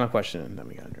question. Final question, and then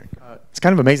we got a drink. It's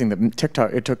kind of amazing that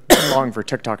TikTok, it took too long for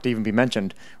TikTok to even be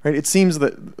mentioned, right? It seems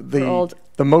that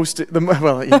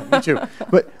well, yeah, me too.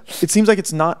 But it seems like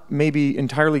it's not maybe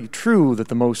entirely true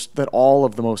that all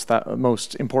of the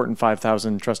most important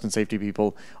 5,000 trust and safety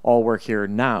people all work here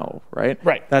now, right?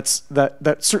 Right.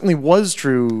 That certainly was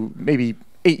true maybe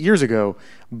 8 years ago,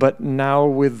 but now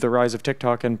with the rise of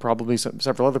TikTok and probably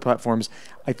several other platforms,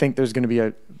 I think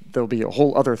there'll be a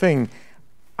whole other thing.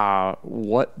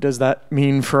 What does that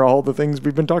mean for all the things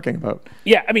we've been talking about?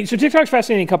 Yeah, I mean, so TikTok's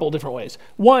fascinating in a couple of different ways.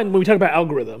 One, when we talk about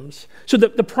algorithms, so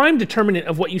the prime determinant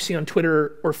of what you see on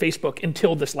Twitter or Facebook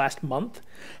until this last month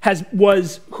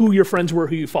was who your friends were,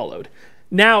 who you followed.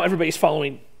 Now everybody's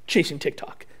chasing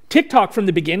TikTok. TikTok from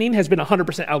the beginning has been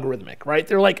 100% algorithmic, right?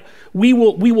 They're like, we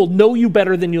will know you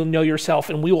better than you'll know yourself,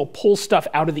 and we will pull stuff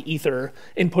out of the ether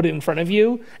and put it in front of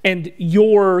you, and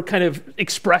your kind of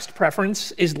expressed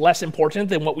preference is less important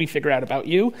than what we figure out about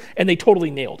you, and they totally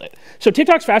nailed it. So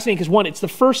TikTok's fascinating because one, it's the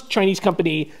first Chinese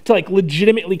company to like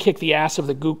legitimately kick the ass of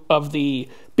the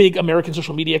big American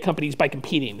social media companies by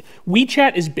competing.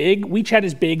 WeChat is big. WeChat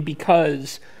is big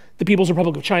because the People's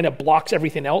Republic of China blocks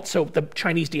everything else. So the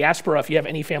Chinese diaspora, if you have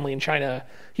any family in China,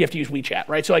 you have to use WeChat,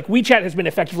 right? So like WeChat has been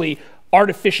effectively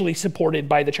artificially supported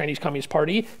by the Chinese Communist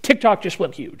Party. TikTok just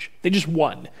went huge. They just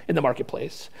won in the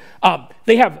marketplace.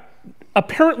 They have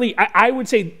apparently, I would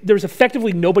say there's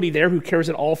effectively nobody there who cares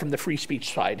at all from the free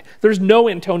speech side. There's no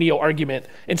Antonio argument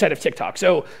inside of TikTok.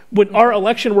 So when our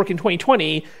election work in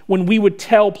 2020, when we would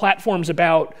tell platforms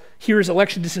about here's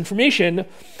election disinformation,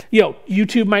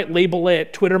 YouTube might label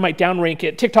it, Twitter might downrank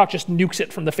it, TikTok just nukes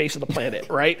it from the face of the planet,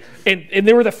 right? And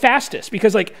they were the fastest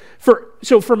because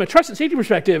so from a trust and safety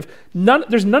perspective,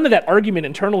 there's none of that argument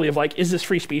internally of like, is this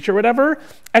free speech or whatever?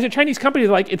 As a Chinese company,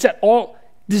 like it's at all,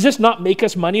 does this not make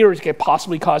us money or does it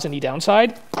possibly cause any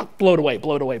downside? Blow it away,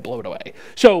 blow it away, blow it away.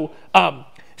 So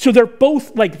they're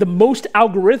both like the most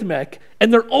algorithmic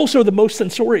and they're also the most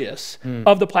censorious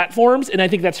of the platforms. And I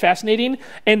think that's fascinating.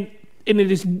 And it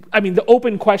is, I mean, the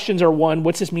open questions are one,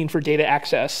 what's this mean for data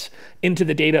access into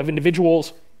the data of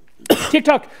individuals?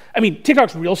 TikTok's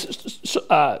real,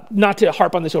 not to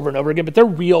harp on this over and over again, but their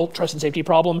real trust and safety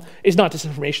problem is not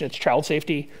disinformation, it's child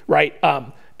safety, right?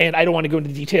 And I don't want to go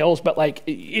into details, but like,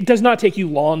 it does not take you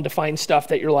long to find stuff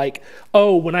that you're like,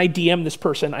 oh, when I DM this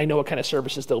person, I know what kind of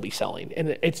services they'll be selling,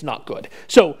 and it's not good.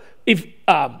 So if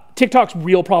TikTok's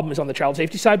real problem is on the child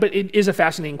safety side, but it is a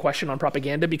fascinating question on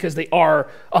propaganda because they are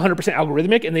 100%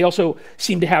 algorithmic, and they also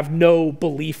seem to have no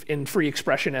belief in free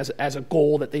expression as a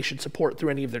goal that they should support through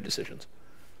any of their decisions.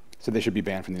 So they should be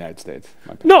banned from the United States.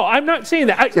 No, I'm not saying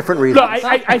that. Different reasons. No,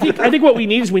 I think what we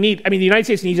need is the United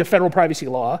States needs a federal privacy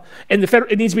law, and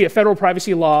it needs to be a federal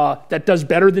privacy law that does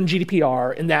better than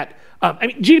GDPR in that,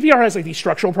 GDPR has like these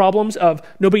structural problems of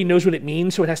nobody knows what it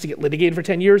means, so it has to get litigated for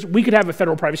 10 years. We could have a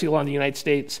federal privacy law in the United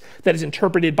States that is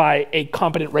interpreted by a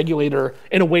competent regulator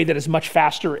in a way that is much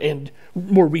faster and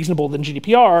more reasonable than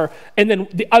GDPR. And then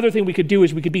the other thing we could do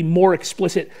is we could be more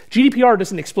explicit. GDPR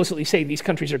doesn't explicitly say these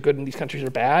countries are good and these countries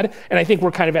are bad. And I think we're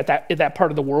kind of at that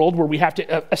part of the world where we have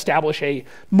to establish a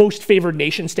most favored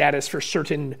nation status for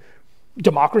certain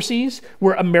democracies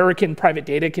where American private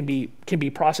data can be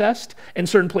processed and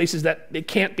certain places that it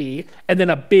can't be, and then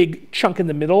a big chunk in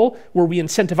the middle where we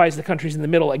incentivize the countries in the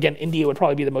middle, again, India would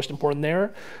probably be the most important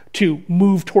there, to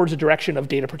move towards a direction of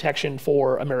data protection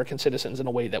for American citizens in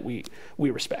a way that we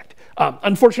respect.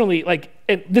 Unfortunately,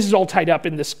 and this is all tied up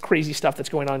in this crazy stuff that's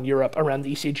going on in Europe around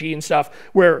the ECG and stuff,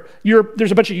 where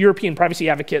there's a bunch of European privacy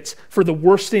advocates for the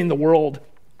worst thing in the world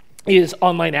is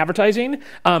online advertising,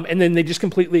 and then they just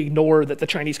completely ignore that the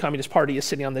Chinese Communist Party is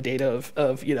sitting on the data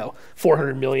of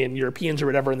 400 million Europeans or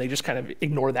whatever, and they just kind of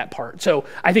ignore that part. So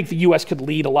I think the US could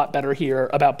lead a lot better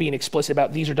here about being explicit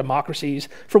about these are democracies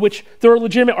for which there are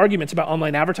legitimate arguments about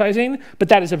online advertising, but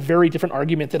that is a very different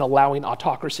argument than allowing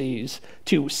autocracies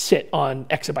to sit on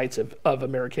exabytes of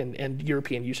American and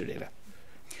European user data.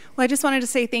 Well, I just wanted to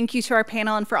say thank you to our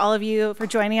panel and for all of you for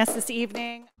joining us this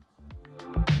evening.